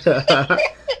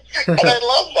 And I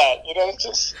love that,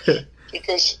 just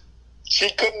because she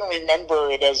couldn't remember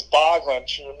it as Boglin,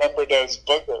 she remembered it as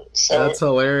Booger. So that's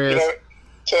hilarious.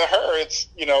 To her, it's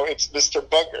Mr.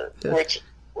 Booger,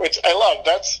 which I love.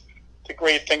 That's the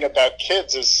great thing about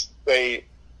kids, is they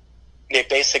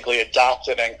basically adopt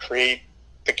it and create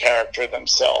the character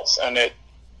themselves, and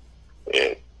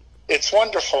it's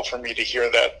wonderful for me to hear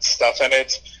that stuff, and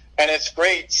it's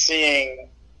great seeing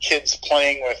kids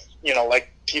playing with,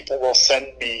 like people will send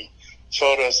me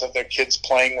photos of their kids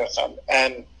playing with them,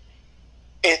 and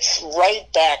it's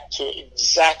right back to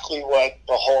exactly what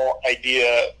the whole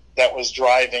idea that was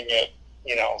driving it,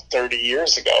 30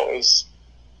 years ago is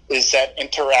that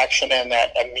interaction and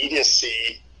that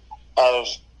immediacy of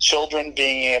children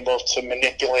being able to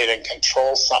manipulate and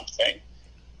control something,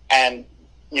 and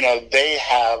they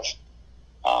have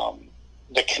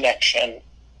the connection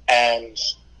and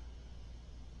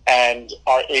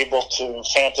are able to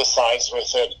fantasize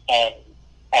with it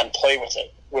and play with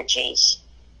it,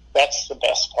 that's the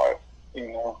best part.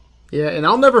 Yeah, and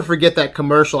I'll never forget that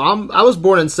commercial. I was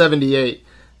born in '78.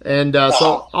 And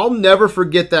so I'll never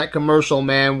forget that commercial,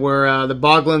 man, where the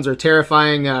Boglins are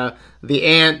terrifying the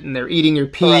ant, and they're eating your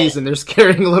peas, and they're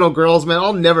scaring little girls, man.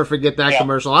 I'll never forget that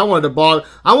commercial. I wanted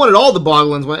all the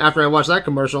Boglins after I watched that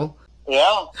commercial.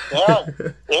 Yeah.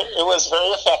 It was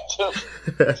very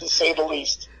effective, to say the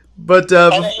least. But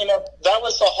and that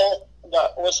was the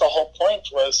whole point,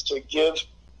 was to give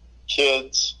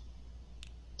kids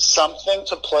something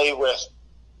to play with,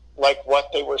 like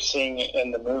what they were seeing in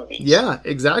the movies. Yeah,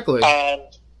 exactly. And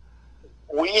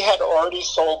we had already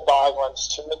sold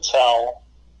Boglins to Mattel,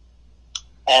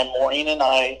 and Maureen and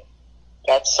I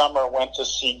that summer went to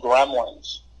see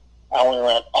Gremlins, and we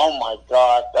went, oh my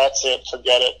God, that's it,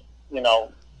 forget it.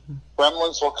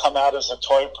 Gremlins will come out as a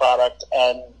toy product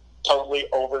and totally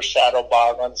overshadow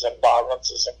Boglins, and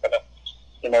Boglins isn't going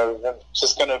to,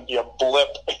 just going to be a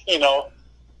blip,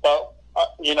 But,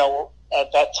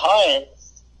 at that time,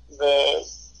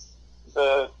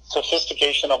 the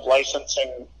sophistication of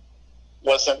licensing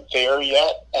wasn't there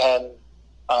yet, and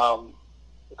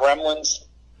Gremlins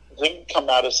didn't come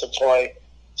out as a toy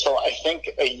till I think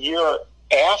a year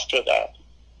after that.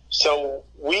 So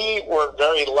we were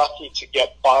very lucky to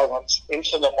get Boglins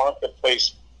into the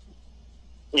marketplace,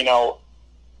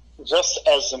 just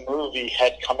as the movie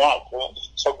had come out.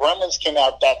 So Gremlins came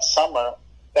out that summer.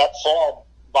 That fall,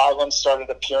 Boglins started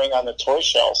appearing on the toy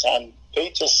shelves, and they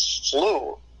just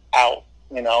flew out.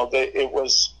 It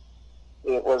was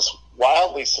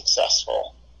wildly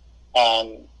successful,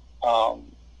 and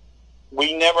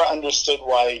we never understood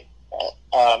why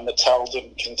Mattel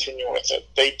didn't continue with it.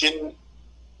 They didn't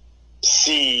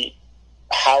see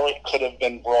how it could have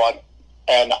been brought,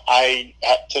 and I,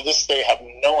 to this day, have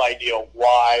no idea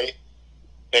why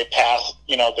they passed.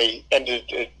 They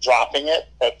ended dropping it,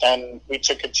 but then we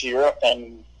took it to Europe,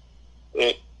 and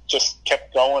it just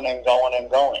kept going and going and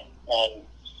going. And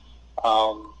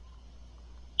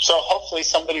so hopefully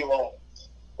somebody will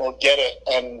get it,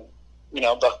 and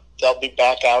they'll be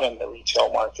back out in the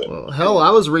retail market. Well, hell, I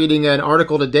was reading an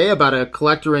article today about a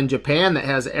collector in Japan that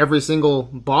has every single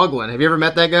Boglin. Have you ever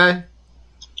met that guy?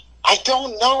 I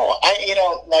don't know. I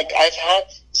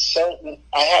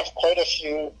have quite a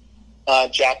few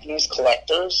Japanese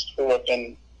collectors who have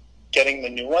been getting the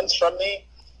new ones from me.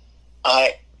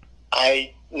 I'm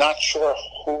not sure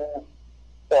who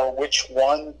or which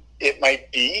one it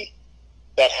might be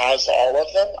that has all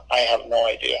of them. I have no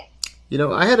idea.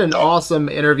 I had an awesome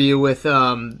interview with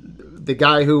the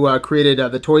guy who created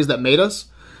the Toys That Made Us.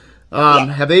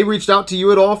 Have they reached out to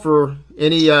you at all for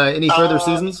any further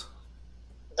seasons?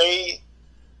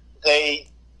 They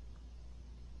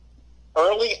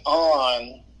early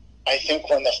on, I think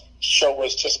when the show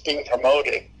was just being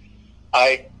promoted,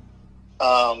 I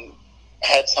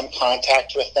had some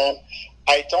contact with them.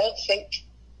 I don't think,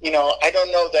 I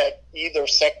don't know that either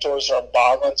Sectors or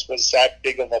Boglins was that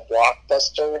big of a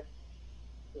blockbuster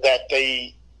that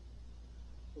they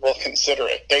will consider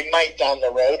it. They might down the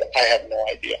road. I have no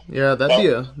idea. Yeah,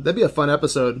 that'd be a fun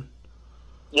episode.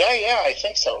 Yeah, I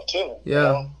think so too.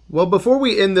 Yeah. Well, before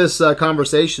we end this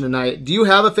conversation tonight, do you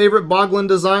have a favorite Boglin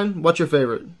design? What's your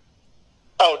favorite?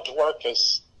 Oh,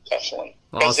 Dwarkus, definitely.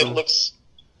 Because it looks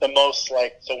the most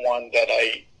like the one that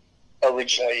I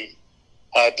originally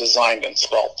designed and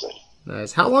sculpted.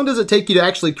 Nice. How long does it take you to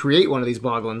actually create one of these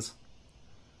Boglins?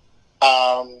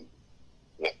 I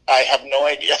have no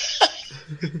idea.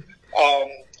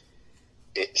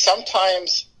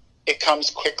 Sometimes it comes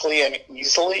quickly and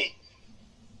easily.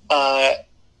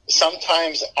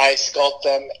 Sometimes I sculpt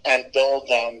them and build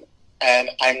them, and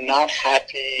I'm not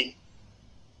happy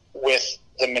with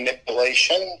the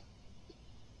manipulation,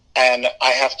 and I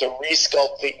have to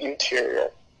resculpt the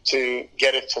interior to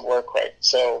get it to work right.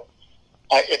 So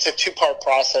it's a two-part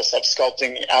process of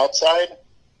sculpting the outside,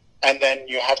 and then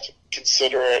you have to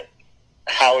consider it,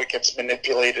 how it gets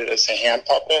manipulated as a hand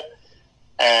puppet.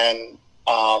 And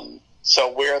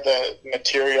so where the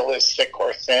material is thick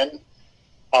or thin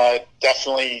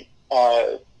definitely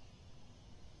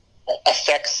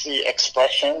affects the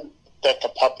expression that the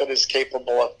puppet is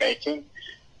capable of making.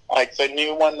 Like the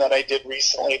new one that I did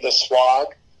recently, the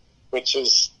Swag, which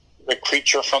is the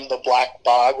Creature from the Black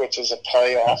Bog, which is a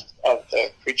playoff of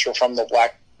the Creature from the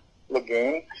Black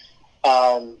Lagoon.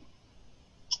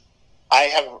 I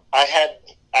had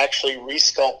actually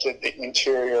resculpted the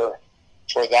interior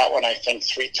for that one, I think,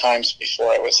 3 times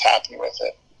before I was happy with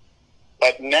it.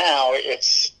 But now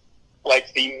it's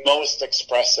like the most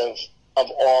expressive of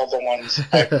all the ones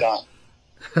I've done.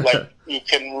 Like you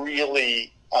can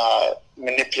really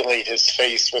manipulate his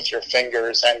face with your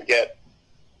fingers and get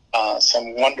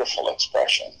some wonderful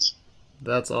expressions.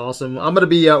 That's awesome. I'm going to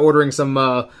be ordering some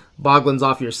Boglins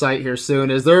off your site here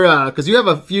soon. Is there, because you have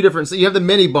a few different, so you have the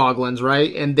mini Boglins,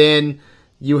 right? And then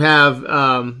you have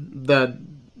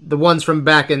the ones from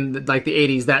back in like the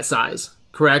 80s, that size,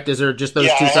 correct? Is there just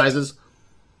those two sizes?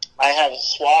 I have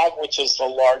Swag, which is the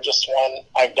largest one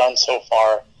I've done so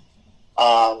far.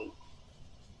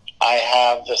 I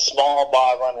have the small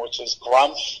Boglin, which is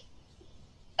Grumph,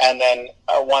 and then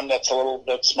one that's a little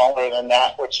bit smaller than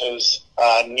that, which is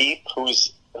Neep,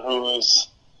 who's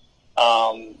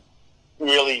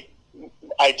really,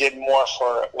 I did more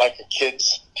for like a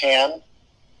kid's hand.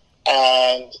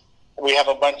 And I have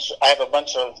a bunch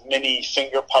of mini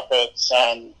finger puppets,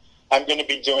 and I'm going to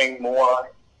be doing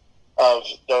more of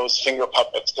those finger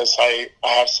puppets because I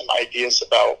have some ideas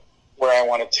about where I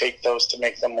want to take those to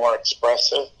make them more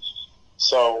expressive.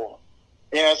 So,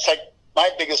 it's like my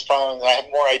biggest problem is I have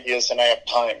more ideas than I have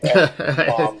time.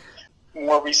 And,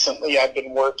 more recently, I've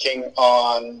been working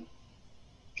on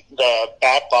the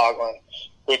Bat Boglin,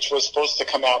 which was supposed to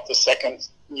come out the second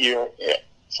year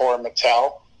for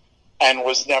Mattel and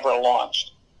was never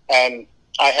launched. And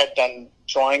I had done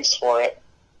drawings for it,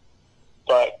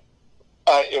 but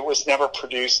it was never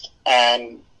produced.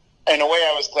 And in a way,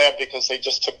 I was glad because they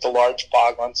just took the large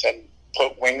Boglins and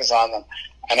put wings on them.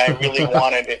 And I really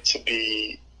wanted it to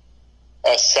be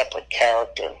a separate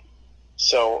character.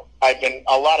 So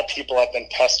a lot of people have been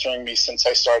pestering me since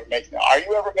I started making it. Are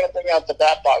you ever going to bring out the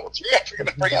Bat Boglins? Are you ever going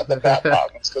to bring out the Bat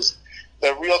Boglins? Because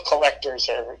the real collectors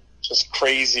are just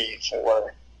crazy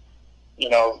for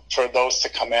those to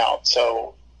come out.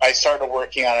 So I started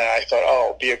working on it, and I thought,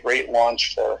 it'll be a great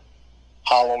launch for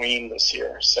Halloween this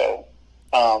year. So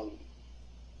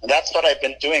that's what I've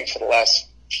been doing for the last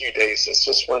few days, is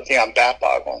just working on Bat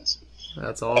Boglins.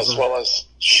 That's awesome. As well as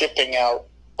shipping out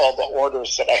all the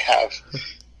orders that I have.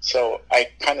 So I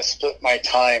kind of split my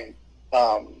time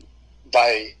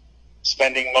by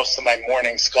spending most of my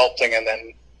mornings sculpting and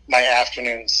then my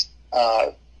afternoons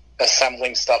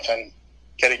assembling stuff and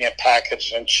getting it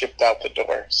packaged and shipped out the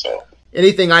door. So,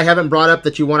 anything I haven't brought up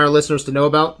that you want our listeners to know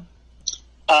about?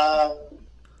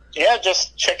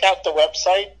 Just check out the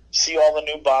website, see all the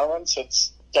new Boglins.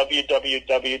 It's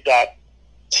www.totims,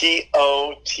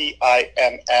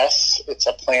 it's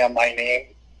a play on my name,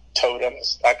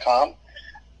 totems.com.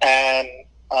 And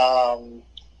on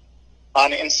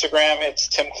Instagram, it's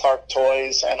Tim Clark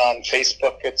Toys, and on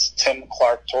Facebook, it's Tim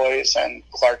Clark Toys, and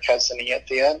Clark has an E at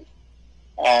the end.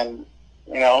 And,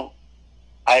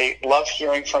 I love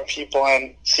hearing from people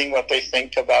and seeing what they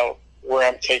think about where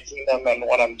I'm taking them and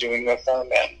what I'm doing with them.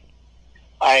 And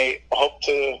I hope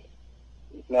to,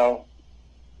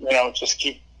 just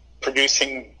keep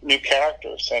producing new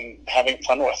characters and having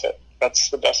fun with it. That's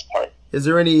the best part. Is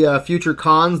there any future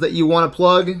cons that you want to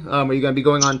plug? Are you going to be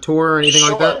going on tour or anything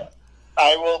like that?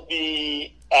 I will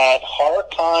be at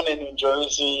HorrorCon in New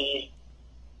Jersey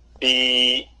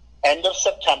the end of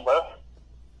September.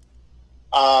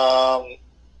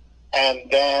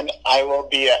 And then I will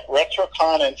be at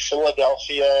RetroCon in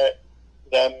Philadelphia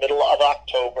the middle of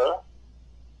October.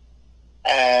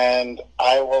 And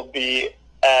I will be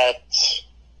at,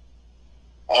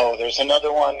 there's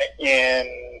another one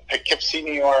in Poughkeepsie,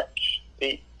 New York,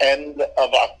 the end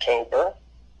of October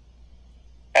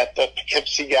at the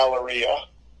Poughkeepsie Galleria.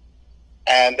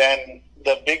 And then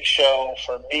the big show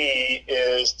for me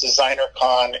is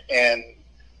DesignerCon in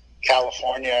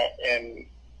California in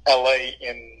LA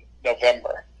in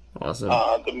November. Awesome.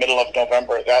 The middle of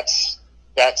November. That's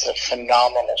a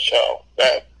phenomenal show.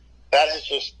 That is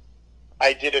just,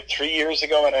 I did it 3 years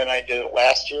ago, and then I did it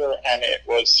last year, and it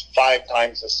was 5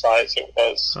 times the size it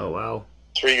was. Oh, wow.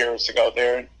 3 years ago.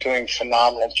 They're doing a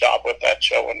phenomenal job with that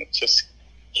show, and it just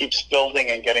keeps building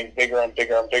and getting bigger and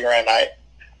bigger and bigger. And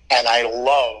I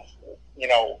love,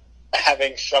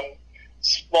 having some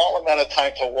small amount of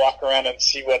time to walk around and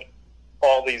see what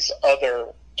all these other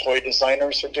toy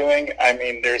designers are doing. I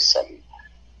mean, there's some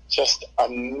just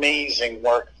amazing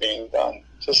work being done.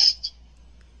 Just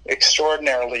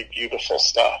extraordinarily beautiful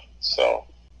stuff. So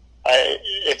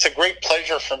it's a great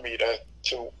pleasure for me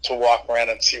to walk around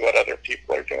and see what other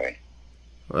people are doing.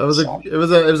 Well, it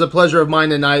was a pleasure of mine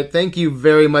tonight. Thank you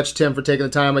very much, Tim, for taking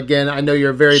the time. Again, I know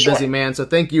you're a very busy man, so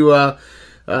thank you.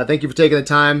 Thank you for taking the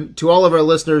time. To all of our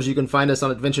listeners, you can find us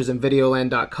on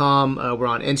adventuresinvideoland.com. We're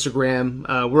on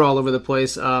Instagram. We're all over the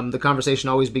place. The conversation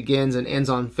always begins and ends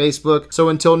on Facebook. So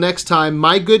until next time,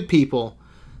 my good people,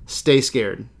 stay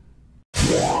scared.